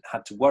that I'd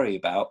had to worry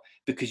about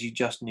because you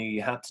just knew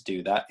you had to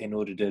do that in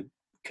order to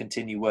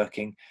continue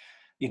working,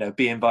 you know,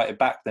 be invited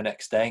back the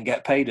next day and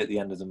get paid at the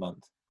end of the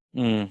month.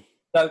 Mm.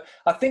 So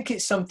I think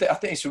it's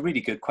a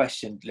really good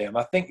question, Liam.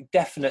 I think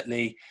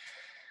definitely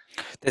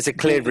there's a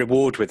clear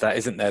reward with that,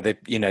 isn't there?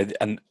 You know,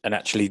 and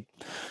actually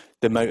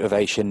the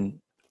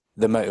motivation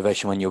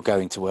when you're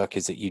going to work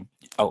is that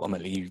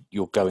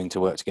you're going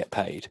to work to get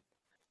paid.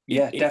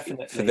 Yeah,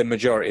 definitely. For the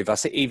majority of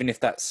us, even if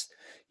that's,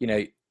 you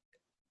know,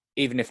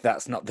 even if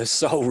that's not the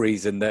sole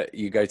reason that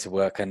you go to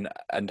work, and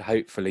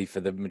hopefully for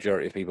the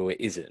majority of people it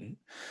isn't,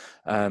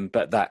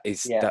 but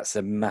that's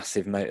a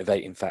massive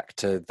motivating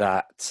factor,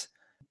 that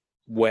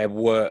where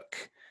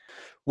work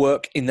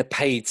in the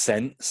paid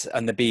sense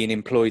and the being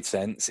employed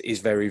sense is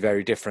very,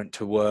 very different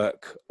to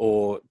work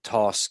or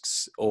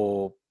tasks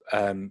or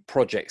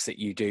projects that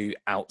you do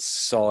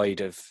outside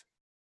of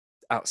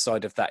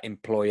that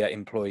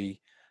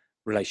employer-employee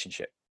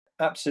relationship.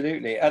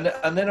 Absolutely. And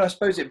then I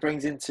suppose it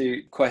brings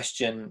into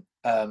question,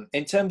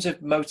 in terms of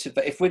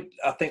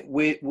I think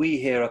we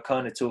here are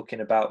kind of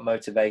talking about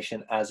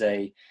motivation as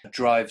a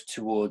drive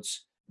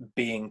towards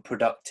being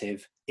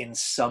productive in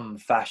some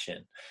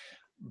fashion.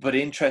 But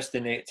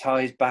interestingly, it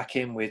ties back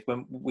in with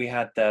when we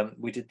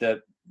did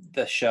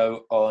the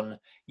show on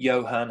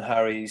Johann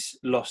Hari's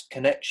Lost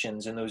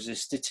Connections, and there was a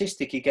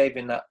statistic he gave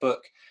in that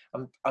book.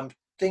 I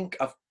think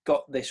I've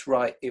got this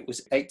right. It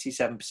was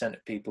 87%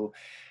 of people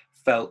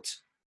felt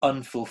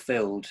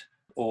unfulfilled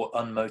or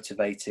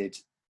unmotivated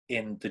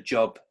in the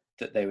job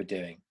that they were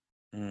doing.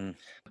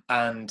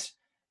 And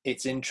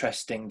it's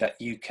interesting that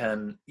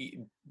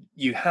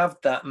you have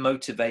that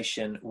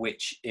motivation,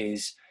 which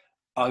is,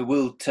 I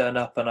will turn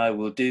up and I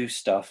will do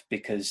stuff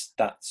because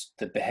that's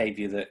the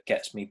behavior that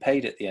gets me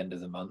paid at the end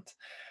of the month.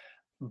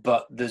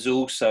 But there's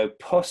also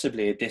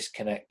possibly a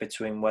disconnect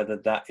between whether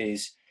that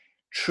is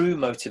true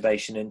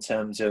motivation in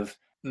terms of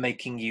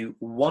making you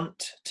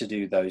want to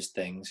do those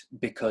things,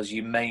 because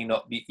you may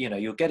not be, you know,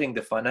 you're getting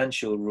the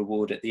financial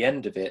reward at the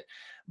end of it,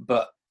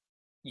 but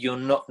you're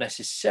not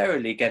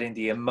necessarily getting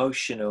the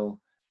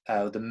emotional,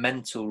 the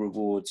mental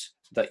rewards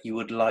that you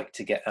would like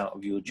to get out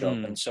of your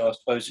job. And so I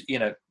suppose, you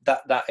know,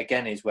 that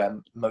again is where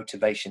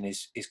motivation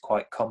is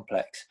quite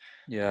complex,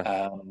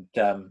 and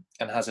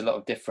has a lot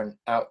of different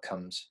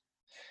outcomes.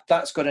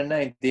 That's got a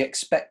name, the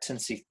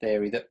expectancy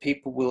theory, that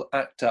people will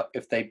act up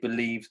if they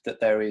believe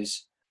that there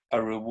is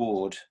a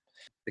reward.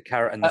 The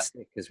carrot and the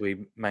stick, as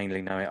we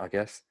mainly know it, I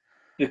guess.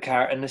 The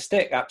carrot and the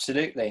stick,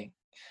 absolutely.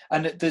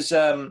 And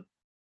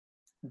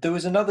there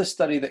was another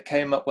study that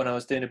came up when I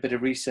was doing a bit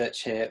of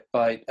research here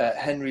by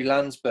Henry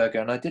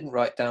Landsberger, and I didn't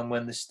write down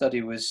when the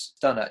study was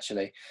done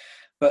actually,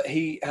 but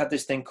he had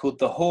this thing called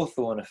the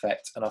Hawthorne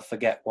effect, and I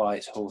forget why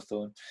it's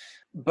Hawthorne.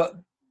 But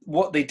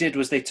what they did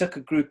was they took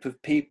a group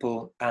of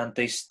people and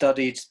they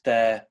studied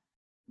their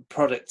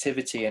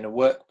productivity in a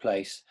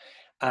workplace,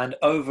 and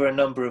over a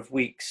number of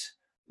weeks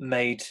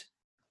made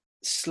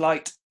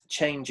slight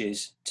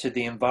changes to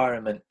the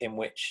environment in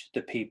which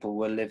the people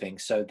were living.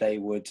 So they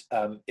would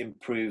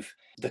improve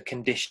the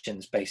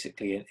conditions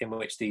basically in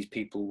which these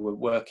people were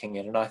working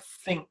in. And I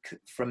think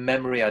from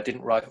memory, I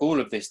didn't write all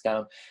of this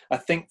down, I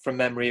think from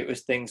memory it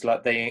was things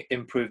like they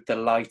improved the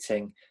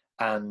lighting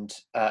and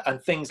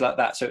things like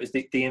that. So it was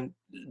the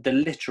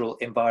literal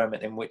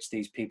environment in which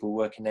these people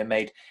were working. They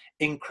made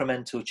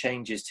incremental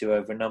changes to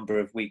over a number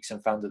of weeks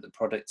and found that the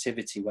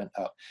productivity went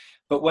up.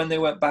 But when they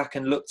went back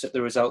and looked at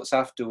the results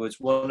afterwards,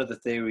 one of the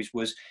theories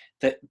was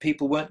that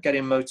people weren't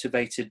getting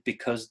motivated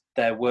because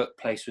their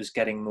workplace was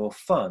getting more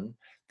fun.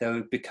 They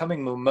were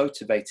becoming more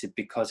motivated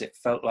because it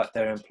felt like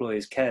their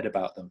employers cared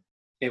about them.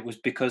 It was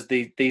because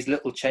these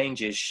little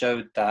changes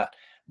showed that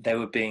they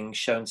were being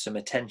shown some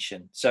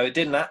attention. So it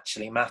didn't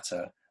actually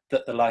matter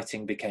that the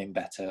lighting became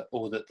better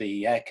or that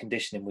the air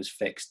conditioning was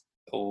fixed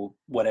or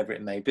whatever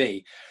it may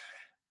be.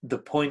 The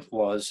point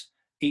was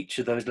each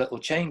of those little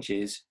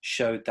changes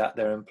showed that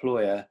their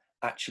employer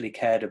actually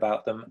cared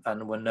about them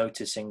and were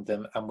noticing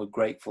them and were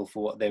grateful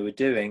for what they were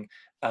doing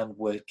and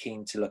were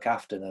keen to look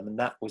after them. And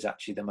that was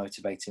actually the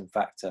motivating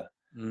factor.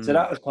 So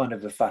that was kind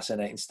of a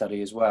fascinating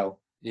study as well.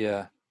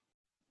 Yeah,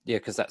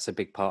 because that's a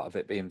big part of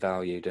it, being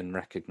valued and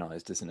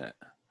recognised, isn't it?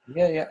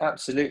 Yeah,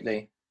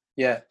 absolutely.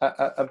 Yeah,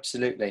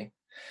 absolutely.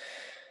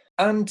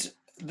 And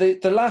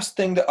the last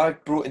thing that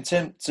I've brought in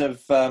terms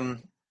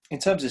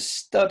of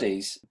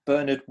studies,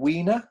 Bernard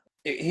Wiener,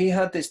 he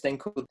had this thing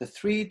called the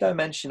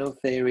three-dimensional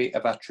theory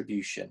of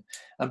attribution.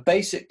 And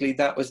basically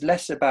that was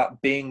less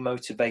about being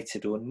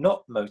motivated or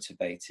not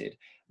motivated,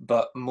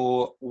 but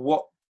more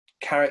what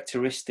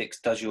characteristics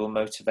does your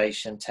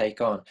motivation take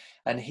on.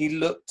 And he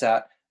looked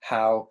at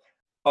how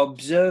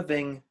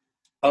observing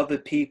other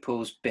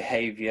people's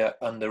behavior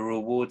and the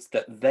rewards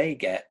that they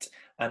get,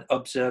 and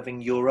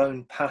observing your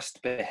own past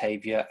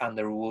behavior and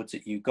the rewards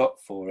that you got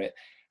for it,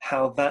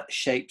 how that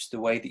shapes the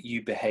way that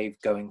you behave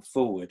going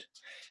forward.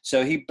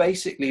 So he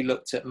basically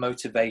looked at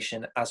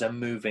motivation as a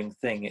moving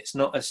thing. It's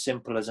not as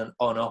simple as an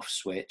on-off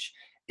switch.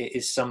 It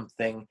is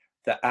something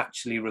that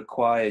actually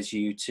requires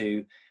you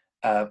to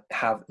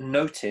have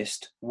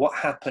noticed what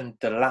happened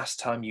the last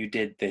time you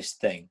did this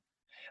thing.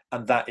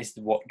 And that is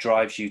what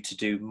drives you to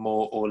do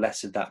more or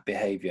less of that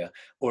behavior.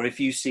 Or if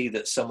you see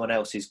that someone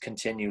else is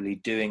continually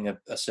doing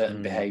a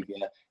certain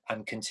behavior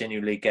and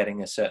continually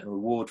getting a certain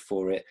reward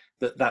for it,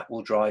 that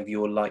will drive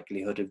your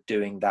likelihood of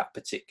doing that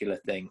particular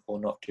thing or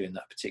not doing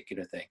that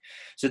particular thing.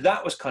 So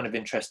that was kind of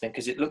interesting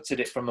because it looked at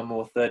it from a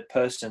more third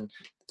person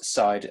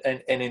side.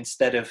 And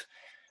instead of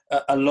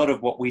a lot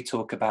of what we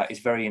talk about is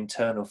very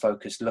internal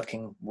focused,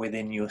 looking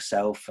within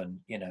yourself and,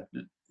 you know,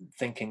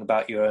 thinking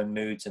about your own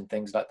moods and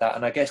things like that.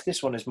 And I guess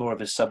this one is more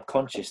of a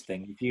subconscious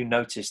thing. If you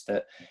notice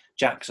that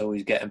Jack's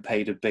always getting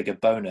paid a bigger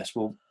bonus,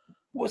 well,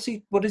 what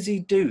does he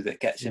do that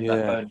gets him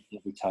that bonus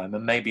every time?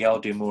 And maybe I'll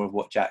do more of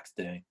what Jack's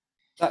doing.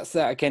 That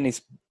again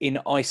is in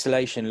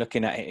isolation,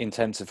 looking at it in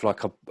terms of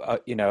like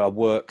a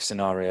work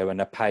scenario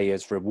and a pay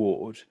as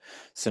reward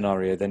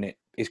scenario, then it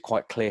is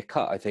quite clear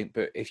cut, I think.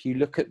 But if you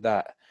look at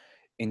that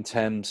in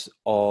terms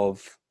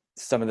of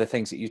some of the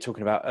things that you're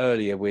talking about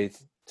earlier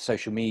with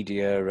social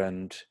media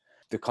and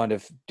the kind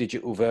of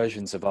digital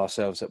versions of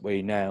ourselves that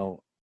we now,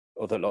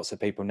 or that lots of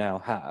people now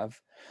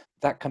have,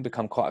 that can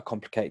become quite a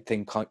complicated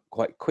thing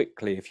quite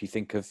quickly if you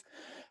think of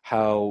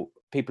how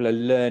people are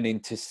learning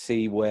to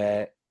see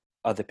where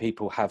other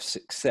people have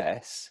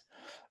success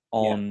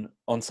on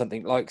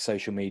something like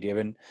social media.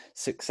 And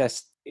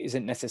success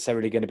isn't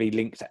necessarily going to be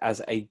linked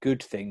as a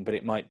good thing, but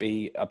it might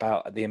be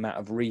about the amount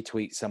of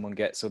retweets someone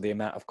gets or the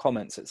amount of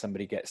comments that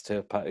somebody gets to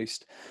a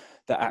post,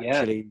 that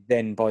actually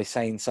then by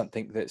saying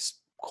something that's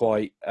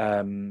quite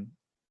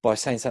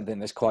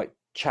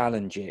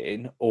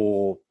challenging,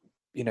 or,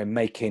 you know,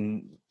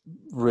 making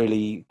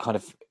really kind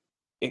of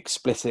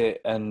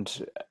explicit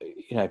and,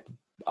 you know,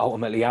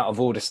 ultimately out of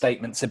order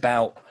statements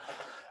about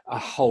a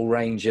whole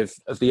range of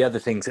the other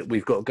things that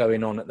we've got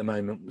going on at the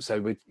moment.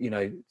 So with, you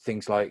know,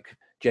 things like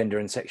gender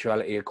and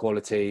sexuality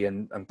equality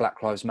and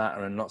Black Lives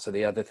Matter and lots of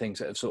the other things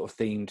that have sort of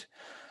themed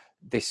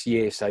this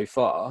year so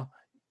far,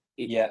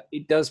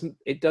 it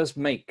does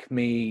make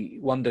me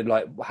wonder,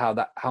 like,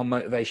 how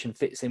motivation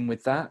fits in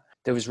with that.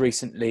 There was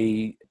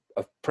recently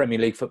a Premier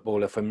League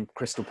footballer from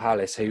Crystal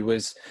Palace who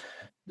was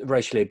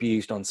racially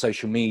abused on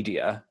social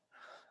media,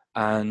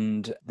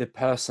 and the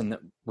person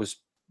that was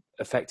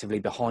effectively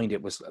behind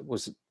it was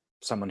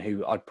someone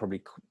who I'd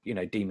probably, you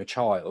know, deem a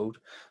child.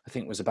 I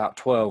think it was about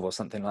 12 or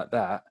something like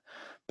that.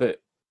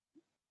 But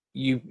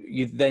you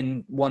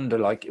then wonder,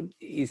 like,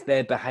 is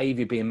their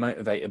behavior being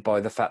motivated by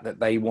the fact that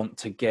they want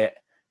to get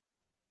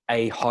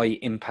a high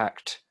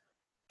impact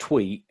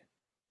tweet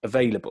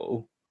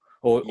available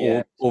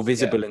or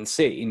visible and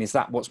seen? Is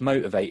that what's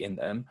motivating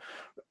them?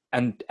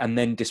 And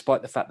then,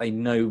 despite the fact they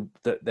know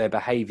that their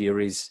behavior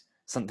is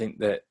something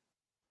that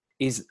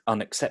is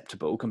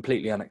unacceptable,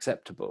 completely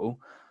unacceptable,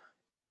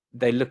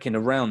 they're looking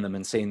around them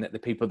and seeing that the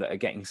people that are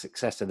getting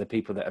success are the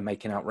people that are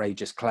making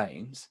outrageous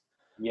claims,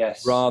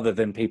 rather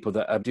than people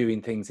that are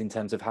doing things in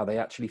terms of how they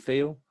actually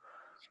feel.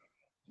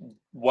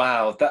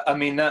 Wow,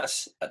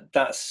 that's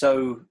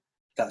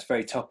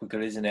very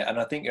topical, isn't it? And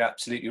I think you're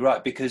absolutely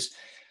right, because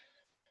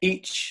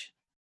each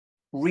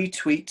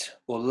retweet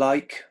or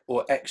like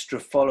or extra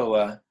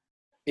follower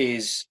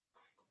is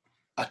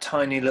a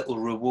tiny little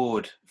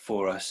reward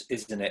for us,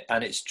 isn't it?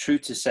 And it's true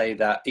to say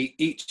that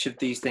each of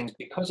these things,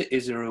 because it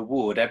is a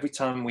reward, every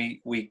time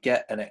we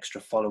get an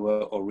extra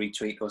follower or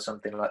retweet or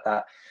something like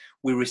that,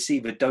 we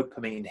receive a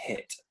dopamine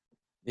hit.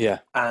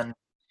 And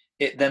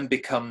it then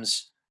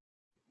becomes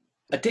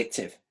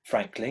addictive,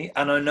 frankly.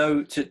 And I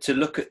know to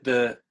look at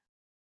the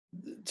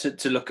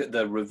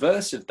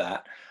reverse of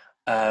that,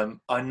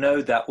 I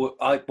know that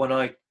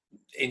when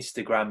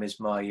Instagram is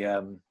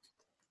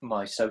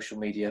my social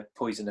media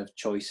poison of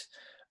choice,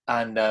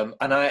 and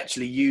I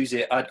actually use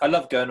it. I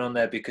love going on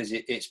there because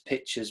it's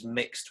pictures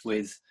mixed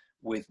with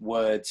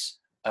words.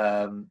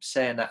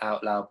 Saying that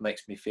out loud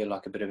makes me feel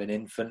like a bit of an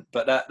infant,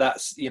 but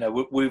that's, you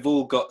know, we've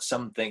all got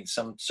some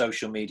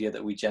social media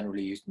that we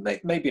generally use.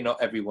 Maybe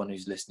not everyone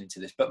who's listening to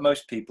this, but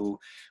most people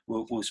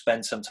will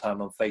spend some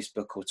time on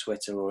Facebook or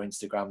Twitter or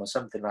Instagram or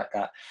something like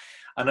that.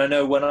 And I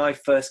know when I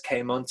first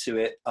came onto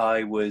it,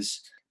 I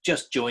was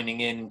just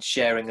joining in,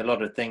 sharing a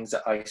lot of things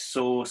that I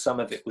saw. Some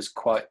of it was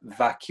quite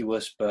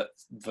vacuous, but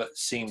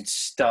seemed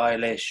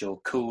stylish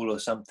or cool or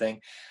something.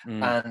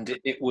 And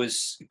it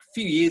was a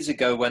few years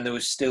ago when there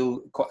was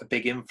still quite a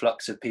big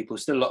influx of people,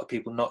 still a lot of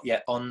people not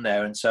yet on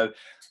there. And so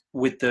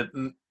with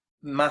the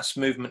mass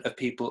movement of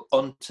people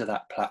onto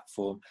that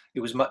platform, it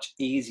was much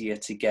easier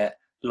to get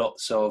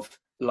lots of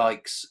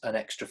likes and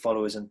extra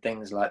followers and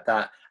things like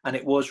that. And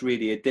it was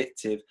really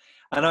addictive.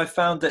 And I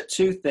found that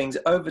two things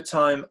over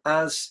time,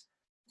 as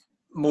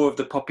more of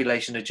the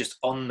population are just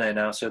on there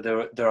now, so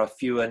there are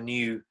fewer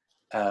new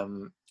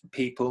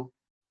people.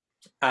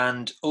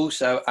 And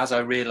also, as I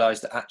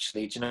realized that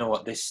actually, do you know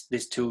what,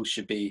 this tool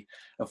should be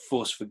a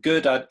force for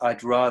good,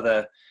 I'd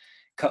rather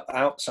cut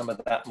out some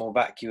of that more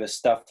vacuous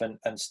stuff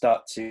and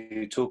start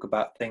to talk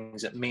about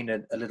things that mean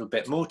a little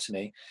bit more to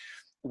me.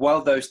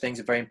 While those things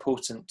are very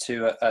important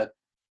to an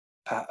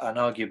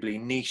arguably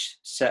niche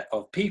set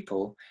of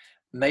people,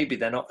 maybe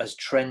they're not as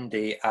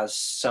trendy as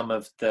some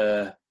of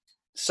the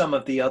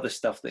other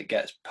stuff that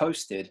gets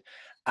posted.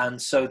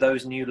 And so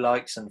those new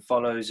likes and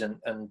follows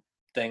and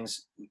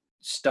things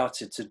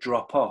started to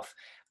drop off,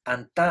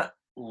 and that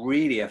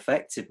really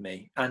affected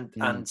me.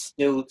 And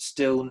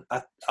still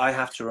I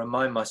have to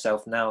remind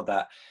myself now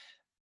that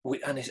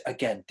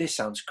again, this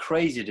sounds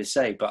crazy to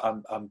say, but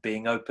I'm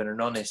being open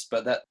and honest,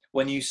 but that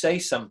when you say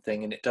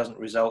something and it doesn't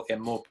result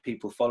in more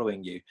people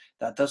following you,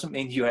 that doesn't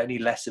mean you're any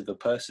less of a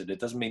person. It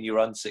doesn't mean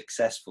you're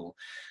unsuccessful.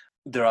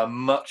 There are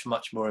much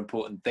more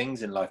important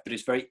things in life, but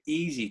it's very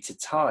easy to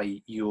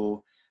tie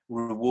your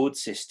reward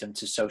system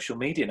to social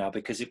media now,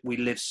 because we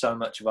live so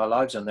much of our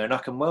lives on there. And I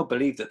can well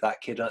believe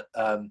that kid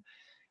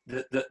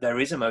that there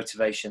is a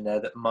motivation there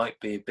that might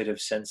be a bit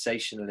of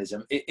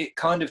sensationalism. It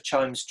kind of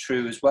chimes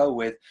true as well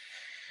with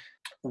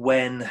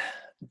when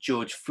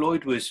George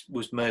Floyd was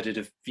murdered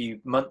a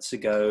few months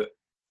ago,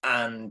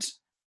 and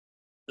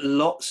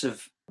lots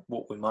of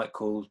what we might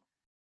call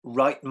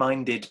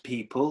right-minded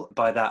people,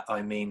 by that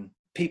I mean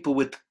people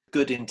with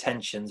good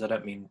intentions, I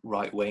don't mean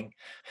right-wing,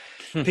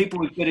 people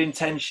with good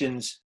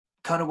intentions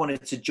kind of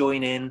wanted to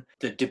join in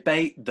the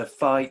debate, the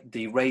fight,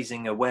 the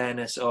raising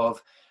awareness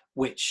of,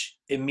 which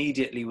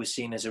immediately was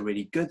seen as a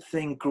really good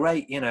thing.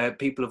 Great,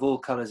 people of all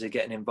colours are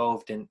getting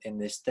involved in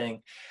this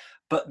thing.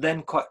 But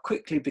then quite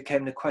quickly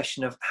became the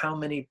question of how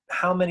many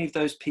of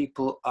those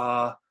people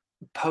are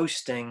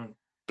posting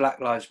Black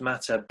Lives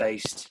Matter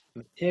based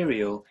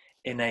material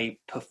in a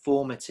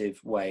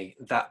performative way,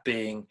 that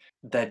being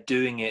they're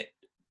doing it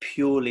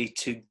purely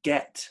to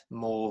get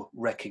more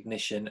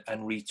recognition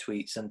and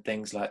retweets and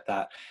things like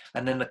that.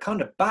 And then the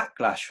kind of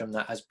backlash from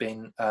that has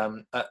been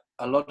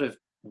a lot of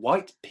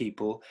white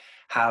people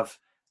have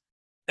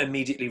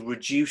immediately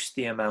reduced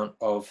the amount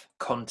of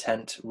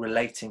content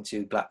relating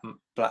to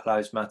Black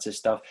Lives Matter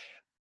stuff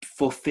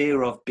for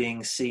fear of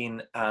being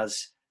seen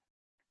as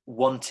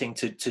wanting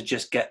to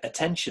just get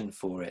attention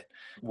for it,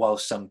 while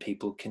some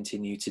people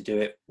continue to do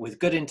it with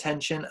good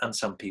intention and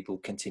some people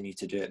continue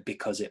to do it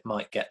because it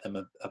might get them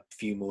a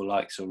few more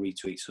likes or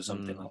retweets or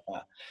something like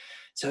that.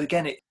 So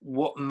again,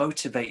 what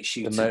motivates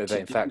you? The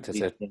motivating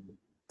factors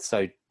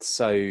are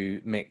so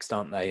mixed,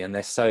 aren't they? And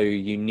they're so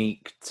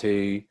unique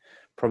to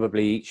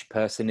probably each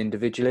person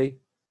individually.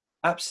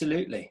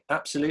 Absolutely.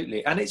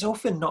 And it's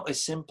often not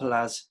as simple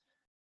as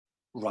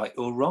right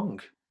or wrong.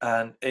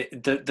 And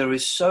there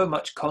is so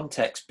much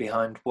context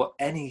behind what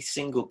any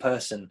single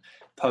person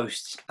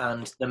posts.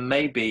 And there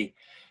may be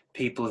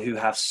people who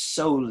have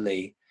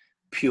solely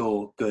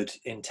pure good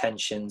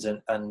intentions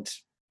and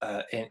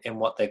in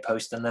what they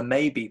post. And there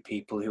may be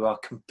people who are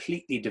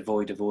completely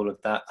devoid of all of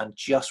that and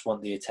just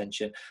want the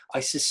attention.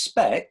 I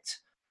suspect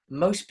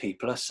most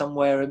people are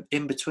somewhere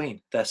in between.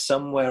 They're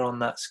somewhere on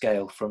that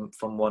scale from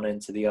one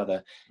end to the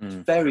other. It's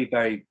very,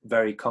 very,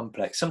 very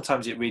complex.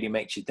 Sometimes it really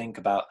makes you think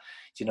about,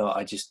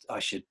 I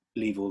should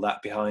leave all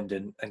that behind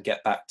and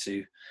get back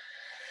to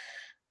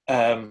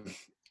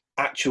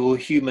actual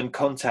human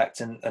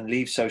contact and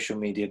leave social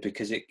media,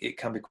 because it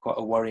can be quite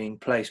a worrying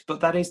place. But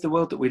that is the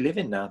world that we live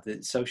in now,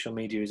 that social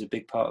media is a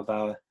big part of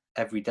our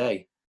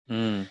everyday.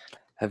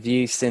 Have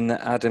you seen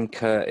the Adam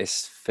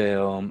Curtis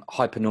film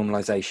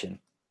Hypernormalization?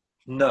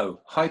 No,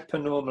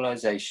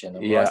 Hypernormalization.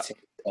 I'm writing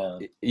it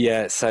down.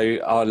 Yeah, so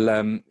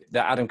the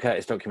Adam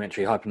Curtis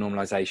documentary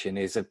Hypernormalization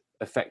is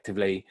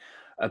effectively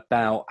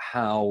about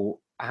how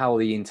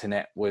the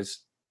internet was,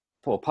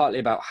 well, partly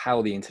about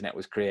how the internet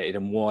was created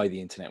and why the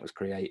internet was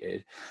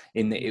created,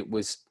 in that it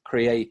was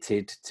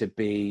created to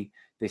be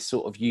this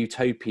sort of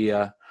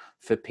utopia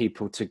for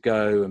people to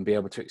go and be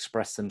able to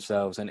express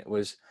themselves. And it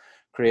was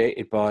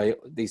created by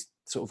these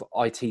sort of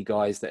IT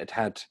guys that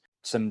had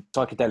some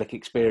psychedelic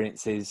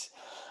experiences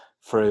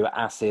through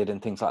acid and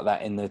things like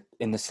that in the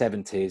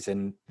 70s,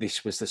 and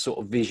this was the sort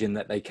of vision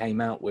that they came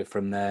out with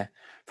from their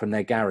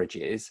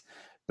garages.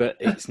 But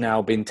it's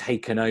now been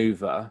taken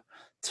over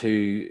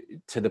to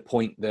the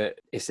point that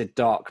it's a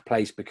dark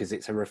place because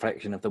it's a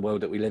reflection of the world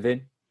that we live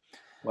in.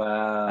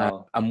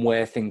 Wow. And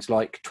where things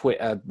like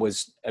Twitter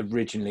was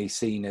originally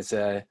seen as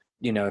a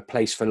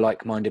place for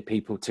like-minded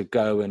people to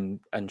go and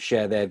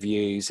share their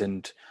views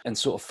and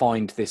sort of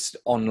find this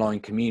online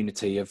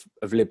community of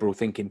liberal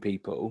thinking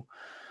people,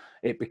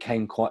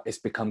 it's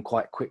become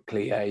quite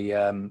quickly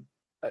a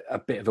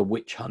bit of a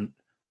witch hunt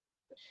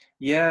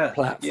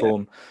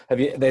platform.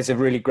 Yeah. There's a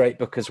really great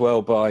book as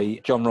well by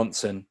John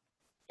Ronson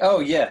Oh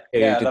yeah, who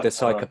yeah, I did love the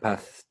Caroline.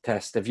 psychopath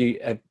test. Have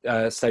you?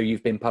 So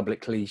you've been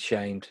publicly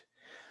shamed.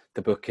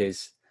 The book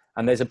is,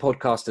 and there's a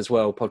podcast as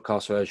well,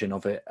 podcast version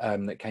of it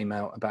that came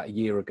out about a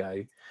year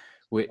ago,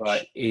 which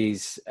Right.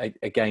 is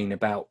again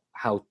about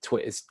how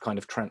Twitter's kind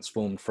of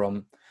transformed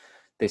from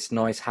this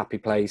nice happy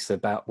place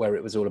about where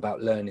it was all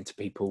about learning to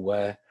people,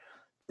 where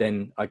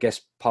then I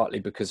guess partly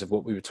because of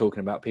what we were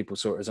talking about, people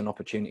saw it as an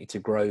opportunity to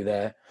grow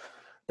their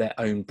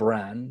own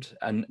brand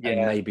and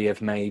Yeah, maybe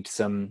have made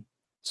some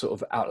sort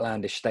of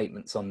outlandish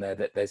statements on there,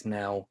 that there's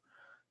now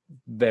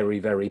very,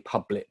 very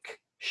public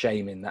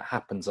shaming that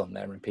happens on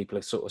there, and people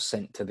are sort of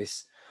sent to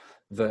this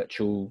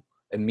virtual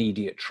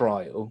immediate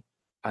trial.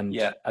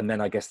 yeah. And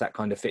then I guess that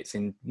kind of fits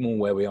in more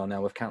where we are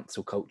now with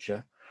cancel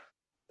culture.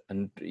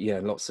 And yeah,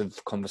 lots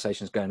of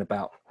conversations going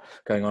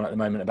on at the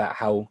moment about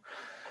how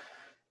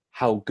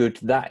good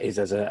that is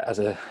as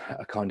a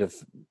kind of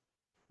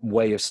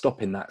way of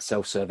stopping that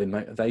self-serving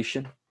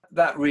motivation.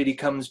 That really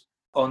comes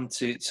on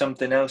to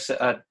something else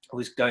that I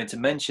was going to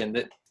mention,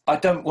 that I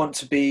don't want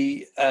to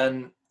be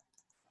an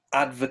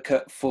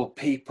advocate for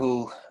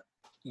people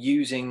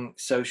using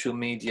social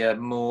media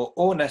more,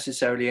 or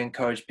necessarily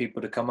encourage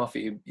people to come off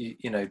it.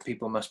 You know,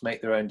 people must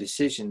make their own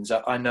decisions.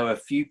 I know a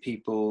few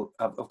people,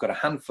 I've got a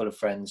handful of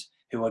friends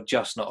who are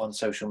just not on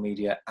social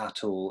media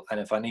at all, and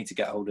if I need to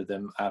get hold of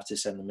them, I have to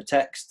send them a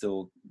text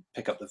or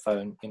pick up the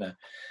phone, you know,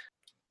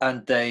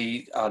 and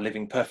they are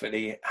living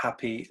perfectly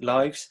happy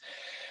lives.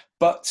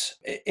 But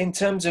in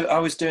terms of, I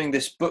was doing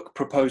this book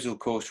proposal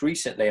course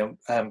recently.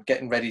 I'm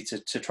getting ready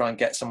to try and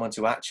get someone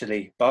to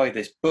actually buy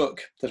this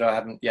book that I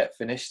haven't yet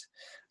finished.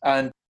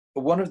 And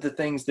one of the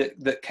things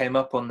that came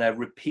up on there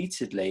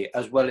repeatedly,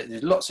 as well,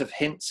 there's lots of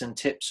hints and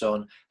tips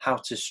on how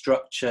to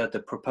structure the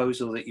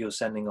proposal that you're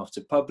sending off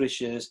to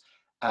publishers,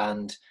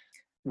 and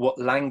what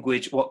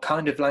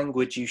kind of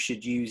language you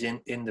should use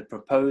in the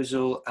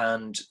proposal,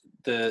 and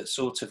the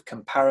sort of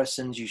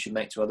comparisons you should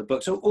make to other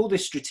books. So all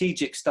this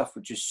strategic stuff,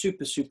 which is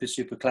super, super,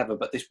 super clever.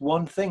 But this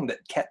one thing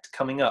that kept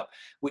coming up,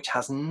 which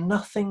has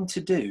nothing to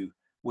do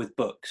with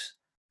books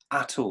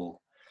at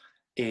all,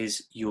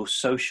 is your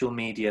social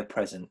media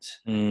presence.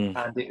 And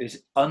it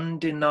is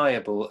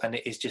undeniable, and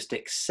it is just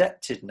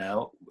accepted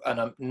now. And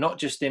I'm not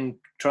just in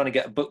trying to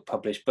get a book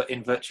published, but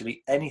in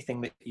virtually anything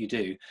that you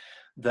do,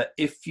 that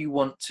if you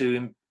want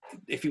to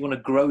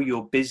grow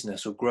your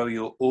business or grow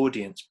your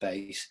audience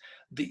base,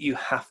 that you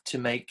have to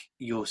make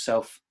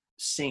yourself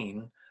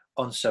seen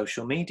on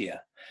social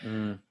media.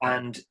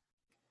 And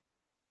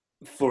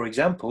for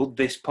example,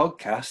 this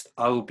podcast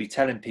I will be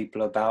telling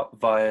people about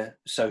via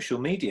social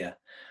media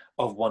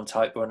of one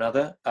type or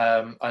another.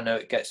 I know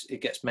it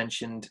gets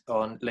mentioned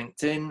on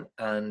LinkedIn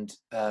and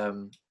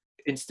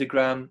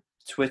Instagram,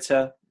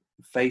 Twitter,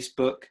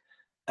 Facebook,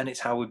 and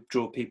it's how we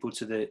draw people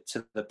to the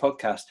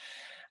podcast.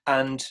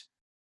 And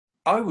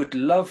I would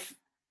love,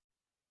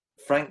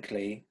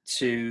 frankly,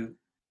 to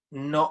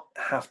not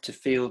have to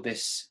feel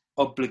this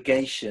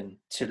obligation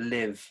to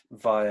live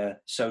via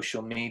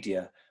social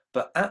media.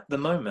 But at the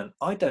moment,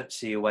 I don't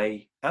see a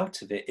way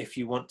out of it if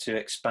you want to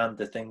expand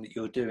the thing that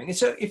you're doing. And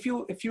so if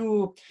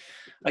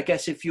I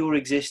guess if your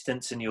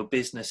existence and your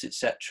business,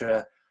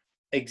 etc.,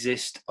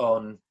 exist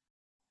on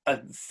a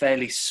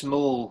fairly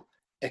small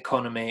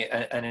economy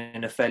and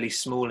in a fairly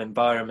small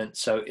environment,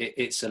 so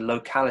it's a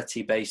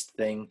locality based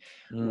thing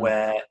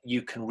where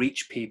you can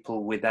reach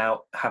people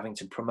without having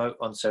to promote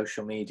on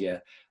social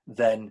media,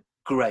 then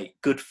great,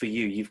 good for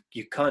you.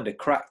 You kind of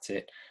cracked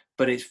it.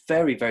 But it's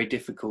very, very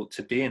difficult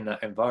to be in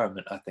that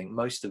environment. I think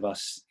most of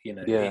us, you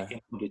know, in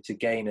order to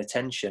gain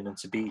attention and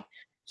to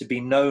be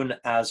known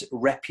as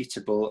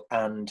reputable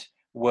and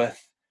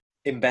worth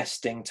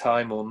investing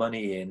time or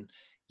money in,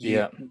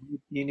 you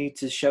need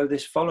to show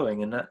this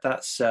following, and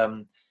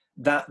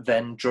that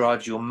then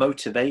drives your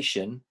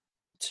motivation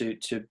to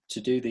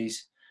do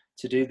these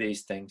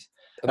things.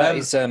 That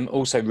is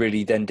also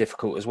really then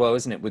difficult as well,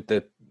 isn't it? With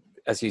the,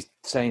 as you're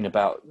saying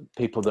about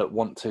people that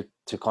want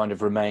to kind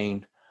of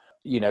remain,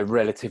 you know,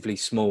 relatively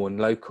small and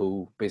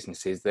local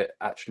businesses, that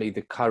actually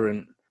the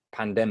current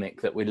pandemic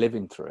that we're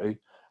living through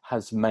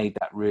has made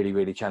that really,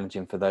 really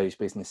challenging for those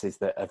businesses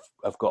that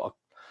have got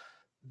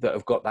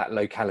that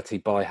locality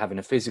by having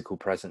a physical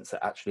presence,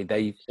 that actually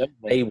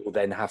they will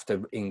then have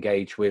to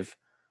engage with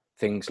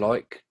things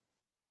like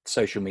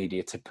social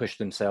media to push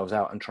themselves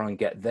out and try and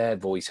get their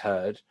voice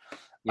heard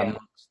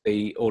amongst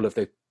all of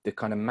the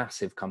kind of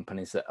massive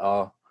companies that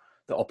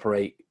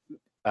operate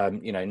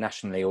you know,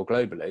 nationally or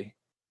globally.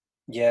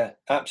 Yeah,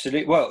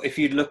 absolutely. Well, if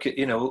you look at,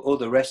 you know, all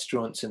the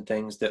restaurants and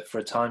things that for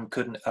a time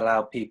couldn't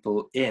allow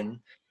people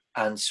in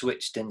and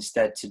switched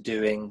instead to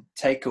doing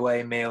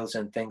takeaway meals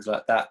and things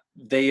like that,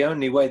 the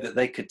only way that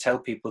they could tell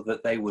people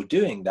that they were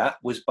doing that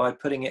was by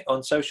putting it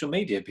on social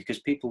media, because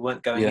people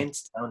weren't going into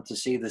town to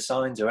see the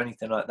signs or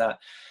anything like that.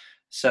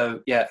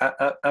 So yeah,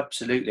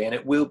 absolutely. And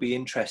it will be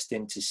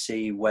interesting to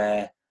see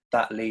where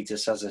that leads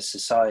us as a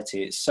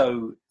society. It's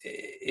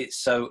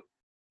so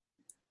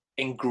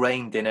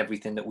ingrained in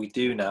everything that we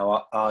do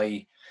now.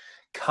 I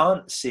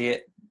can't see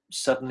it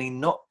suddenly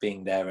not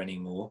being there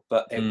anymore,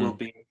 but it will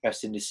be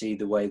interesting to see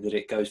the way that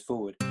it goes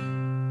forward.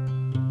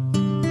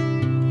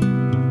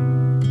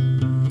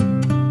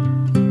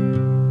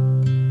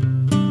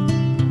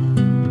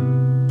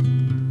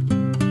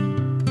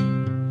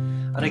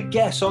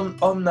 guess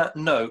on that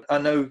note, I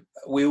know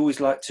we always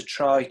like to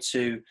try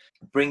to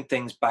bring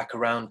things back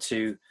around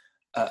to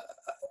uh,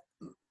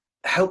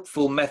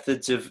 helpful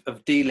methods of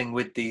dealing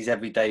with these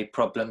everyday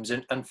problems.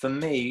 And for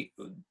me,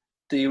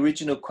 the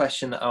original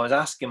question that I was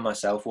asking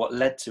myself, what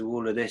led to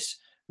all of this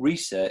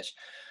research,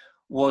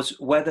 was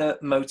whether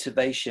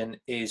motivation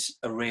is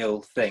a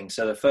real thing.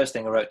 So the first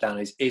thing I wrote down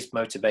is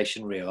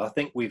motivation real? I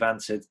think we've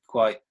answered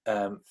quite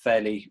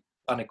fairly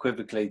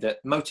unequivocally that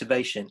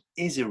motivation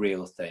is a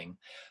real thing.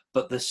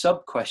 But the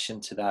sub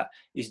question to that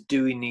is,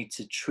 do we need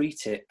to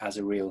treat it as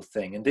a real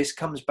thing? And this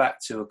comes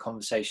back to a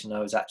conversation I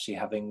was actually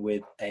having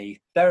with a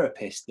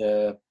therapist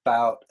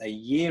about a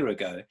year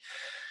ago,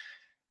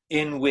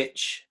 in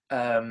which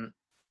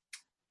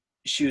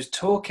she was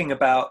talking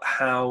about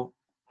how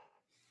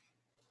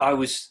I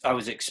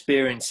was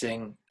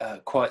experiencing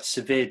quite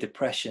severe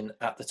depression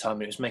at the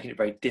time. It was making it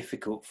very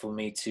difficult for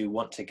me to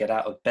want to get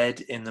out of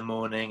bed in the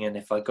morning, and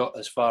if I got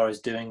as far as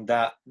doing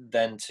that,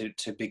 then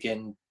to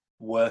begin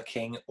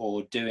working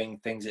or doing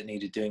things that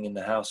needed doing in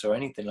the house or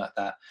anything like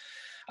that.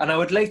 And I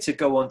would later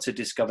go on to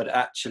discover that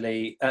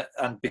actually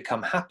and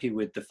become happy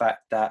with the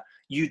fact that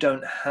you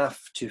don't have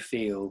to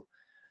feel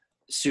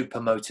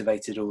super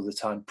motivated all the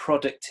time.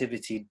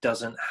 Productivity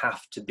doesn't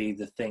have to be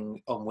the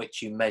thing on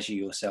which you measure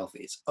yourself.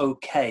 It's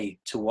okay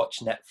to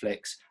watch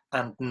Netflix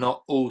and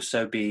not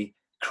also be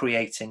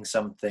creating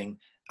something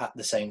at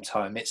the same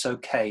time. It's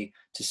okay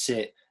to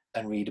sit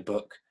and read a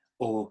book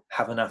or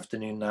have an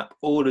afternoon nap.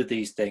 All of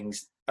these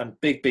things, and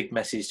big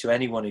message to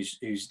anyone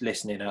who's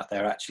listening out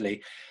there.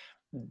 Actually,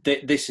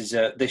 this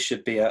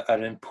should be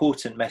an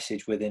important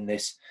message within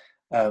this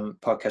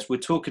podcast. We're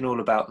talking all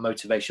about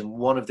motivation.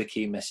 One of the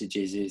key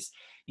messages is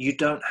you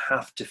don't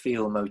have to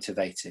feel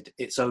motivated.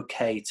 It's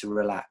okay to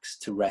relax,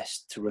 to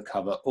rest, to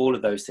recover. All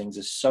of those things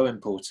are so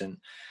important.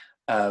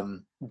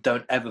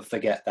 Don't ever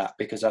forget that,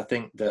 because I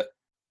think that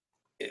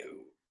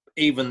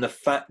even the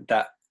fact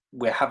that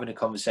we're having a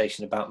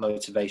conversation about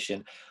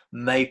motivation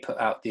may put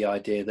out the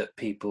idea that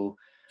people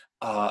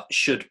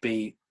should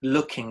be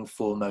looking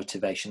for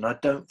motivation. I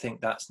don't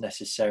think that's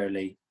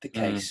necessarily the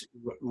case.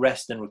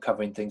 Rest and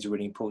recovering things are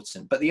really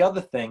important. But the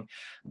other thing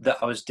that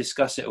I was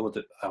discussing, or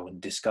that I wasn't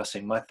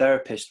discussing, my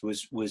therapist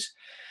was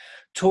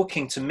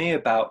talking to me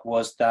about,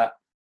 was that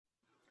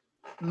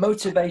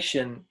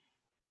motivation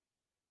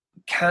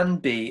can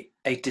be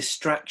a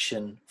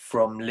distraction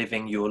from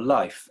living your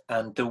life.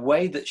 And the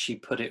way that she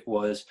put it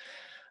was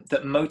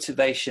that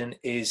motivation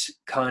is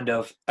kind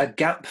of a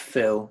gap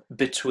fill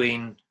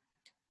between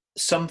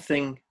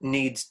something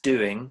needs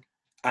doing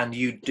and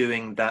you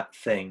doing that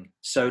thing.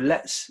 So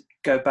let's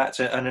go back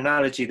to an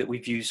analogy that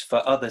we've used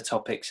for other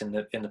topics in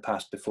the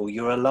past before.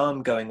 Your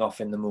alarm going off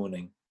in the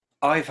morning.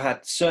 I've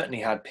certainly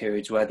had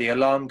periods where the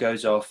alarm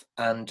goes off,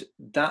 and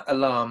that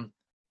alarm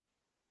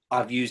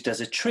I've used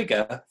as a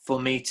trigger for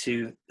me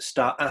to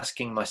start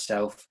asking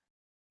myself,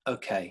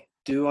 okay,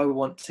 do I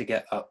want to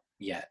get up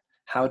yet?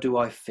 How do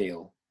I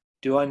feel?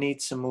 Do I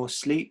need some more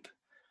sleep?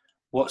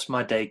 What's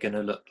my day going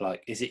to look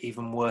like? Is it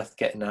even worth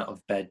getting out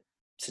of bed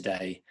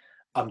today?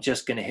 I'm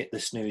just going to hit the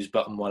snooze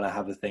button while I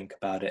have a think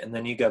about it. And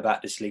then you go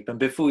back to sleep. And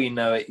before you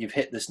know it, you've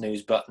hit the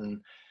snooze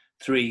button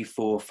 3,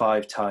 4,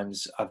 5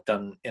 times. I've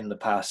done in the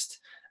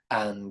past.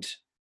 And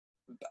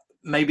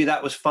maybe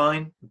that was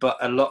fine. But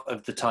a lot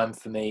of the time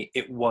for me,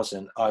 it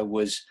wasn't. I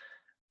was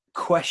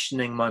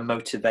questioning my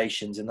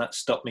motivations, and that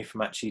stopped me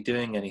from actually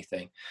doing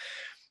anything.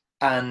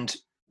 And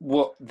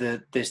what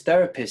this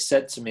therapist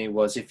said to me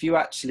was, if you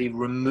actually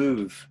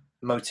remove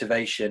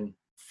motivation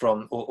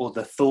from, or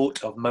the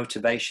thought of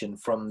motivation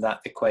from that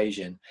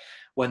equation,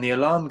 when the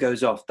alarm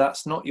goes off,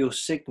 that's not your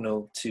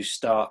signal to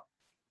start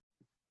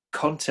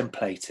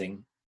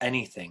contemplating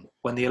anything.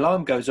 When the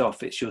alarm goes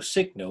off, it's your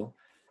signal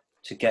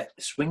to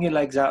swing your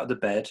legs out of the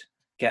bed,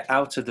 get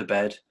out of the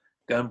bed,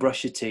 go and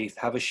brush your teeth,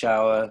 have a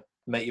shower,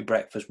 make your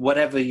breakfast,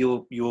 whatever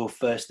your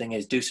first thing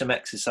is, do some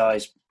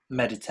exercise,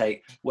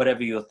 meditate,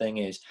 whatever your thing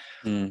is.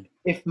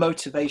 If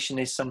motivation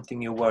is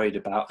something you're worried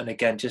about, and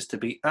again, just to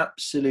be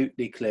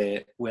absolutely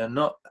clear, we're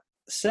not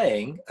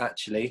saying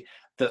actually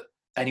that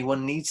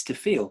anyone needs to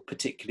feel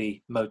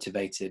particularly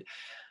motivated,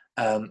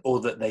 or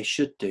that they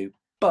should do.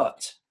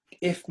 But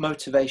if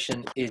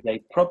motivation is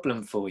a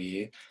problem for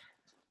you,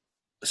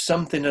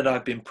 something that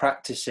I've been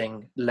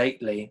practicing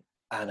lately,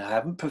 and I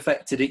haven't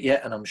perfected it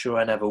yet, and I'm sure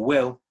I never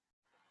will,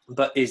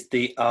 but is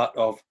the art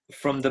of,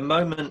 from the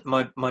moment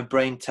my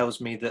brain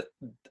tells me that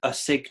a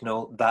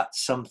signal that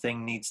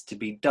something needs to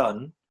be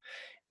done,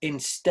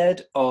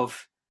 instead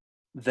of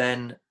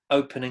then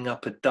opening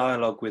up a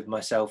dialogue with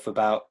myself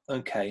about,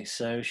 okay,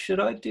 so should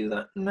I do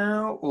that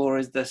now, or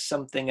is there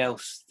something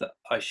else that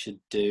I should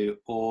do,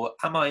 or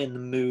am I in the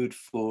mood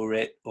for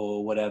it,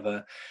 or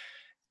whatever.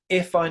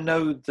 If I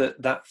know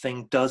that that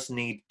thing does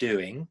need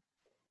doing,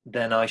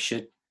 then I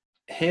should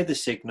hear the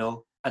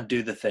signal and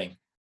do the thing,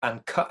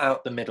 and cut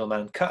out the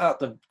middleman, cut out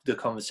the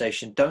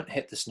conversation, don't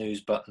hit the snooze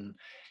button,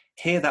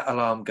 hear that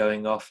alarm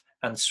going off,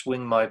 and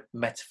swing my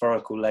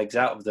metaphorical legs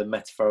out of the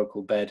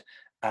metaphorical bed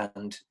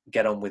and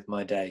get on with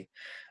my day.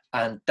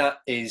 And that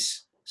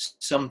is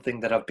something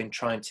that I've been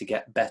trying to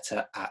get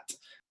better at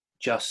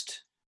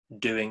just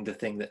doing the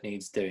thing that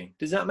needs doing.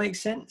 Does that make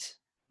sense?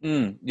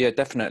 Yeah,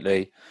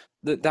 definitely.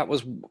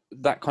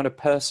 That kind of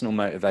personal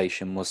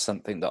motivation was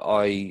something that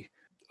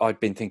I'd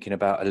been thinking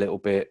about a little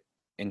bit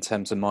in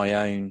terms of my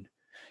own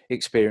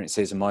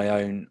experiences and my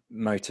own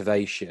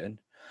motivation.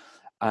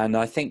 And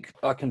I think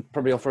I can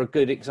probably offer a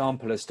good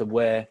example as to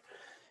where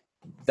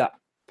that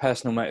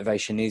personal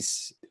motivation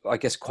is, I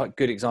guess, quite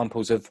good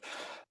examples of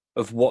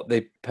what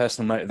the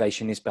personal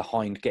motivation is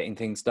behind getting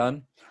things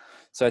done.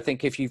 So I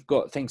think if you've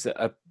got things that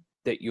are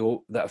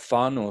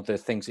fun, or the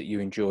things that you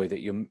enjoy,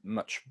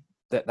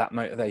 that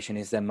motivation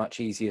is then much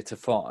easier to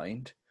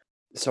find.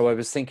 So I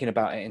was thinking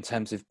about it in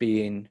terms of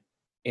being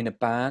in a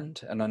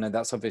band, and I know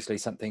that's obviously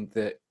something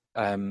that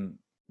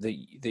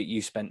that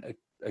you spent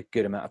a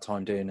good amount of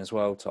time doing as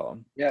well,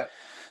 Tom. Yeah.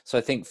 So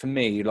I think for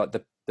me, like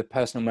the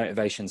personal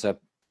motivations are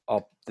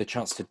the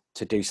chance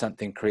to do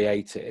something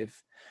creative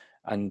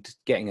and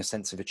getting a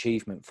sense of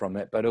achievement from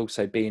it, but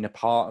also being a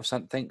part of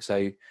something.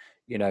 So,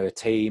 you know, a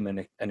team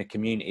and a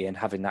community, and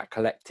having that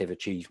collective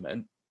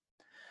achievement.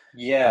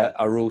 Yeah.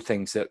 Are all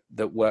things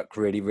that work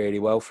really, really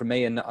well for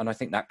me. And I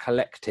think that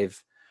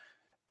collective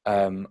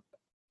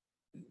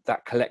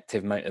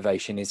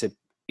motivation is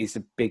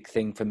a big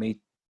thing for me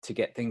to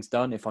get things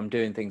done. If I'm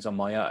doing things on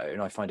my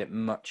own, I find it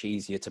much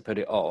easier to put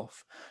it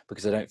off,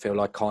 because I don't feel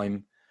like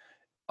I'm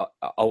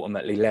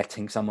ultimately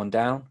letting someone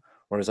down.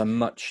 Whereas I'm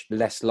much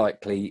less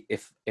likely,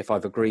 if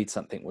I've agreed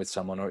something with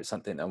someone, or it's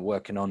something that I'm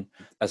working on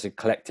as a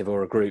collective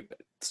or a group,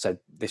 so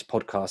this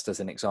podcast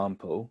as an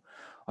example,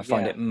 I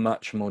find it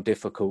much more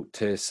difficult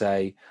to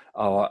say,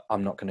 oh,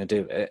 I'm not going to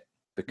do it,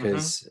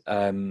 because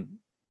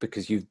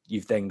because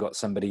you've then got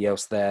somebody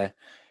else there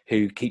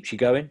who keeps you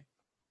going.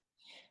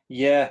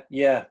 Yeah.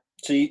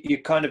 So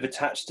you kind of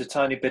attached a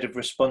tiny bit of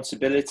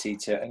responsibility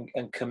to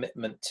and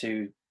commitment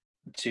to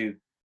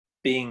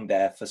being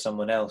there for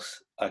someone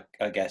else,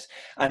 I guess.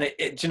 And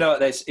do you know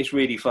what? It's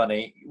really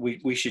funny.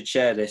 We should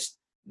share this,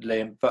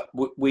 Liam. But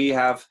we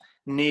have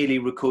nearly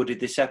recorded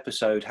this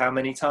episode how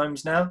many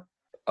times now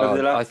over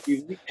the last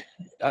few weeks?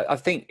 I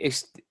think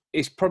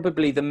it's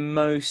probably the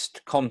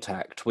most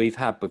contact we've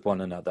had with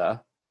one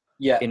another.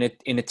 Yeah. In a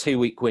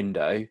 2-week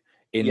window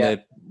in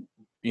the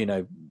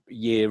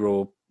year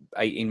or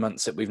 18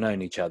 months that we've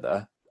known each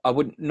other. I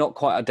would not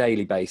quite a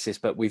daily basis,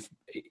 but we've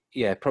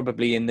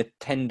probably in the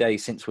 10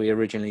 days since we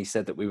originally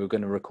said that we were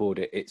going to record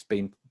it, it's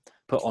been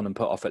put on and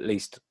put off at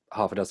least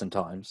half a dozen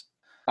times.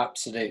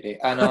 Absolutely.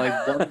 And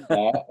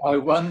I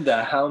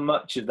wonder how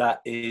much of that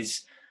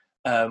is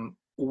and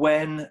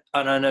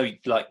I know,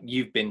 like,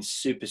 you've been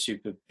super,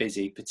 super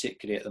busy,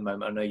 particularly at the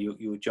moment. I know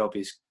your job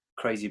is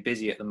crazy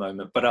busy at the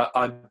moment, but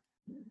I'm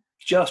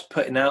just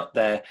putting out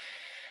there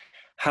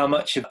how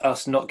much of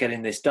us not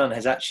getting this done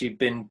has actually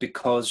been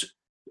because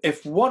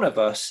if one of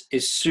us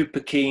is super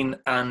keen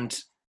and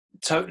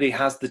totally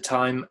has the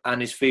time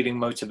and is feeling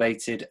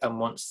motivated and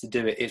wants to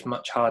do it, it's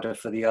much harder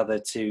for the other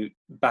to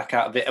back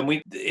out of it. And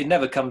it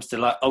never comes to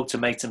like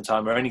ultimatum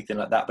time or anything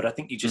like that, but I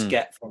think you just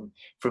get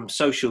from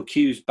social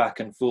cues back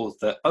and forth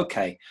that,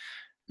 okay,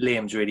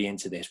 Liam's really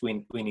into this,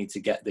 we need to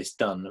get this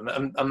done.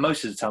 And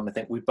most of the time I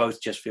think we both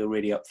just feel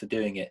really up for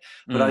doing it.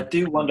 But I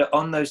do wonder,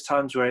 on those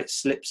times where it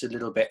slips a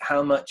little bit,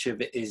 how much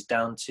of it is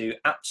down to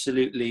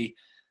absolutely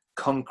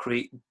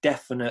concrete,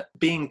 definite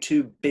being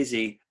too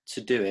busy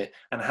to do it,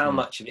 and how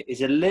much of it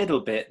is a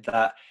little bit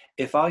that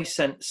if I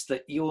sense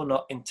that you're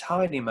not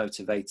entirely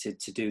motivated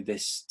to do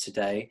this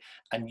today,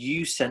 and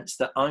you sense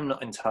that I'm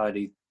not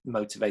entirely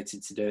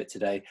motivated to do it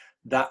today,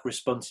 that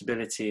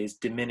responsibility is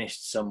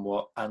diminished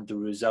somewhat, and the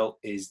result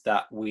is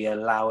that we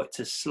allow it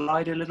to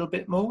slide a little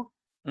bit more.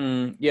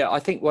 I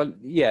think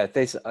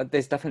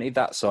there's definitely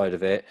that side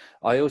of it.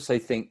 I also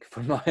think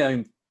from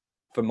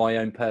my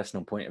own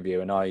personal point of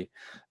view, and I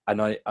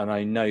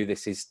know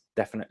this is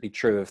definitely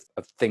true of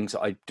things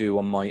that I do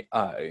on my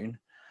own,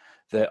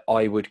 that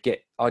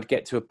I'd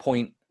get to a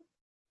point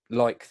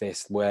like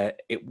this where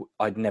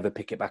I'd never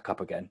pick it back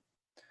up again.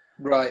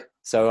 Right.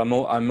 So I'm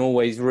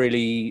always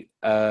really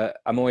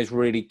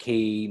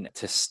keen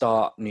to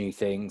start new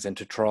things and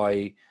to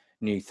try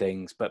new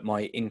things, but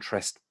my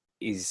interest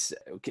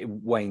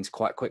wanes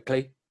quite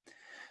quickly.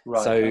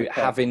 Right. So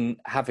okay.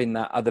 having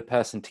that other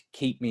person to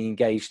keep me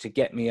engaged, to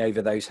get me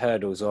over those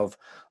hurdles of,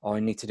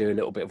 I need to do a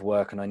little bit of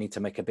work and I need to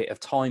make a bit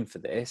of time for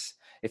this.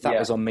 If that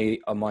was on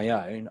my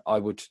own,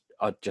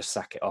 I'd just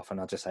sack it off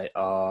and I'd just say,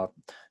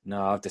 no,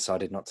 I've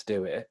decided not to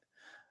do it.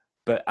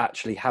 But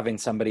actually having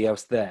somebody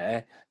else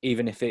there,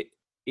 even if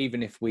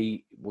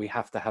we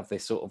have to have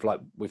this sort of,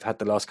 like we've had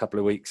the last couple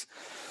of weeks,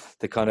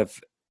 the kind of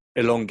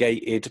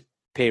elongated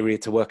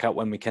period to work out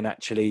when we can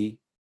actually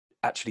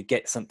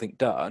get something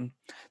done,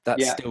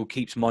 that still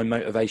keeps my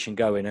motivation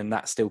going, and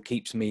that still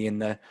keeps me in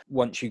the,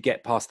 once you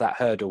get past that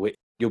hurdle,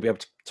 you'll be able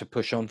to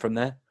push on from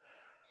there.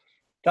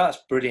 That's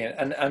brilliant.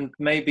 And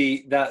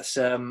maybe that's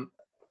a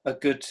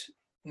good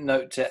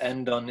note to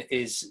end on,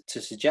 is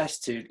to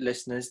suggest to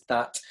listeners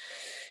that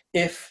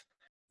if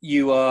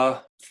you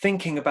are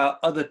thinking about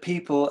other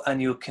people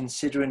and you're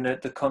considering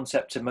the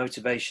concept of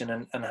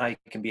motivation and how it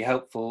can be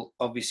helpful.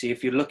 Obviously,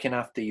 if you're looking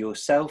after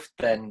yourself,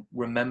 then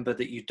remember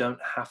that you don't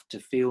have to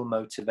feel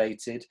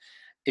motivated.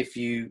 If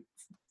you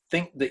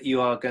think that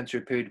you are going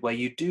through a period where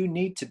you do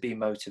need to be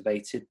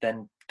motivated,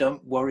 then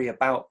don't worry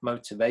about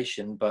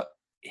motivation, but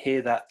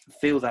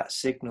feel that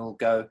signal,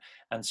 go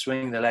and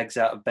swing the legs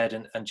out of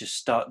bed and just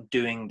start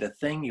doing the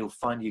thing. You'll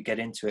find you get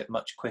into it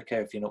much quicker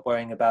if you're not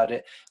worrying about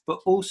it. But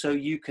also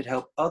you could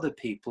help other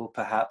people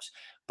perhaps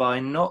by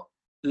not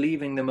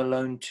leaving them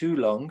alone too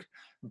long,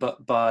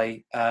 but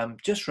by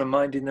just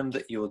reminding them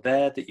that you're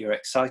there, that you're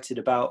excited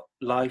about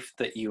life,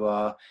 that you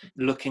are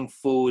looking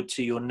forward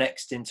to your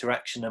next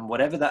interaction, and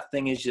whatever that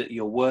thing is that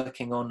you're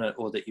working on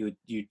or that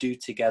you do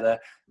together,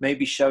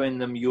 maybe showing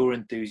them your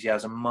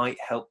enthusiasm might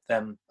help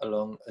them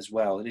along as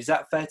well. Is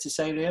that fair to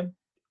say, Liam?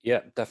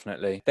 Yeah,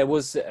 definitely. There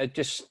was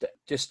just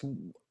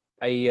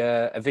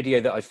a video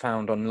that I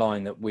found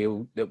online that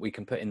we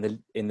can put in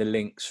the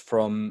links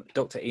from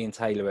Dr. Ian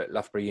Taylor at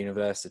Loughborough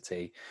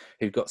University,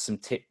 who got some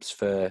tips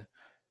for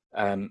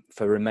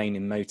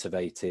remaining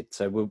motivated.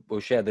 So we'll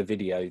share the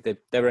video.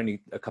 They're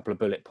only a couple of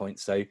bullet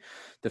points. So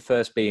the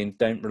first being,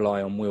 don't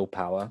rely on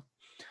willpower.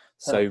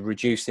 So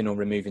reducing or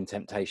removing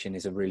temptation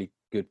is a really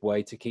good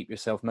way to keep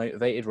yourself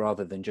motivated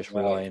rather than just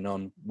relying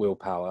on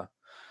willpower.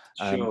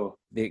 Sure.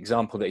 The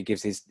example that he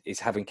gives is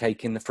having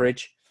cake in the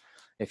fridge.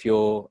 If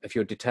you're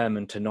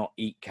determined to not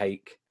eat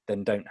cake,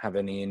 then don't have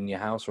any in your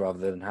house rather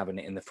than having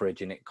it in the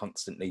fridge and it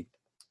constantly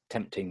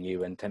tempting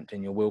you and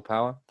tempting your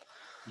willpower.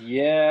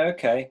 Yeah,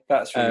 okay,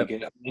 that's really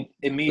good. I mean,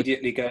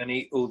 immediately go and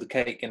eat all the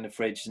cake in the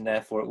fridge and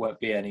therefore it won't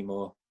be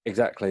anymore.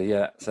 Exactly,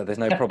 yeah. So there's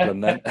no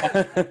problem then.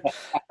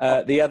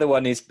 The other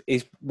one is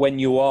when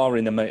you are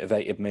in a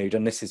motivated mood,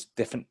 and this is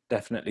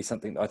definitely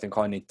something that I think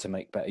I need to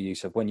make better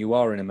use of. When you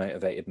are in a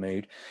motivated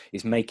mood,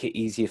 is make it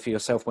easier for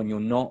yourself when you're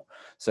not.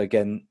 So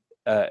again,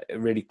 a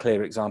really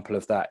clear example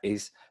of that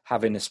is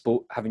having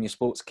your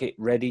sports kit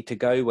ready to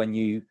go when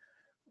you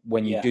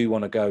do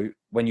want to go,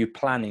 when you're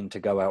planning to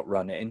go out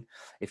running.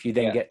 If you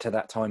then get to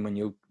that time when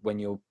you're going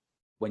to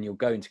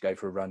go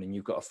for a run and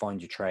you've got to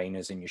find your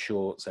trainers and your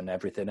shorts and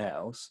everything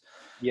else.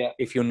 Yeah.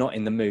 If you're not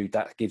in the mood,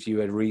 that gives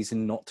you a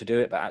reason not to do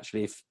it. But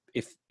actually,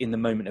 if in the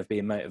moment of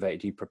being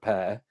motivated, you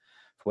prepare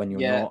for when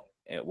you're not,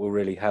 it will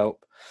really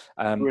help.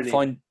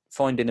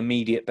 Finding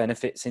immediate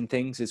benefits in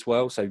things as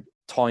well. So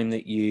time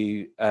that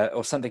you,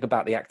 or something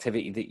about the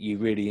activity that you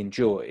really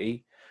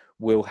enjoy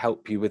will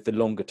help you with the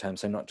longer term.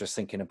 So not just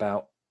thinking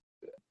about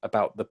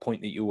the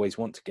point that you always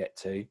want to get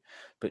to,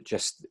 but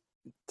just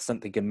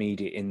something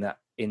immediate in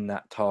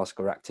that task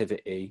or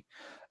activity.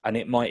 And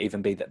it might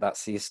even be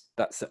that's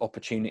the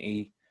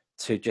opportunity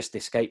to just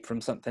escape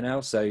from something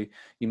else. So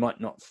you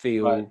might not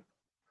feel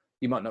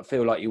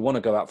like you want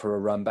to go out for a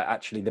run, but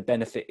actually the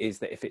benefit is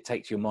that if it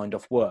takes your mind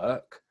off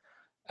work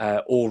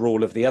or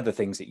all of the other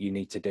things that you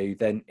need to do,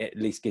 then it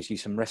at least gives you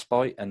some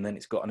respite, and then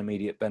it's got an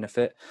immediate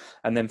benefit.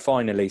 And then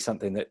finally,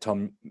 something that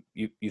Tom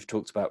you've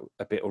talked about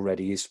a bit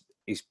already is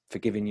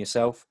forgiving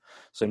yourself.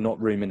 So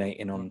not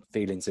ruminating on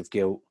feelings of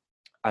guilt,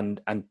 and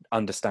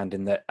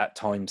understanding that at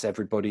times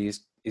everybody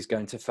is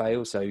going to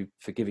fail. So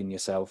forgiving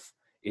yourself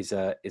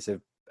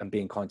and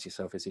being kind to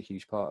yourself is a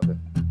huge part of it.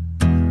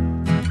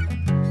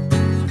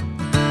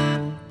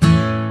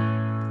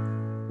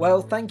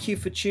 Well, thank you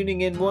for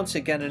tuning in once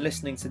again and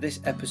listening to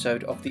this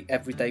episode of the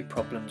Everyday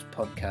Problems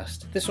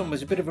podcast. This one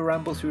was a bit of a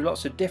ramble through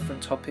lots of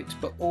different topics,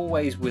 but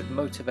always with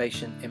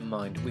motivation in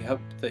mind. We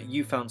hope that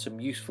you found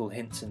some useful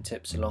hints and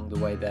tips along the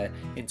way there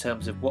in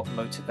terms of what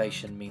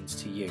motivation means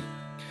to you.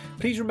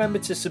 Please remember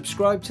to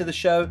subscribe to the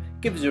show,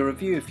 give us a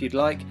review if you'd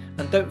like,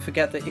 and don't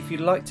forget that if you'd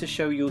like to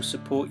show your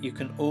support, you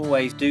can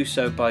always do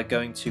so by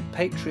going to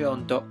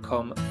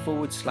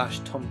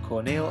patreon.com/Tom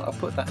Cornell. I'll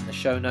put that in the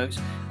show notes,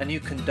 and you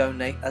can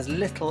donate as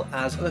little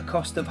as the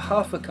cost of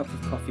half a cup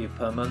of coffee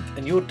per month,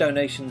 and your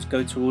donations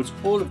go towards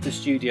all of the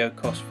studio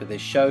costs for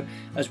this show,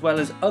 as well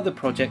as other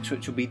projects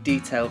which will be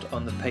detailed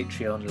on the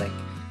Patreon link.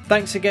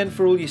 Thanks again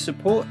for all your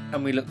support,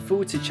 and we look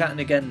forward to chatting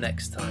again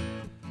next time.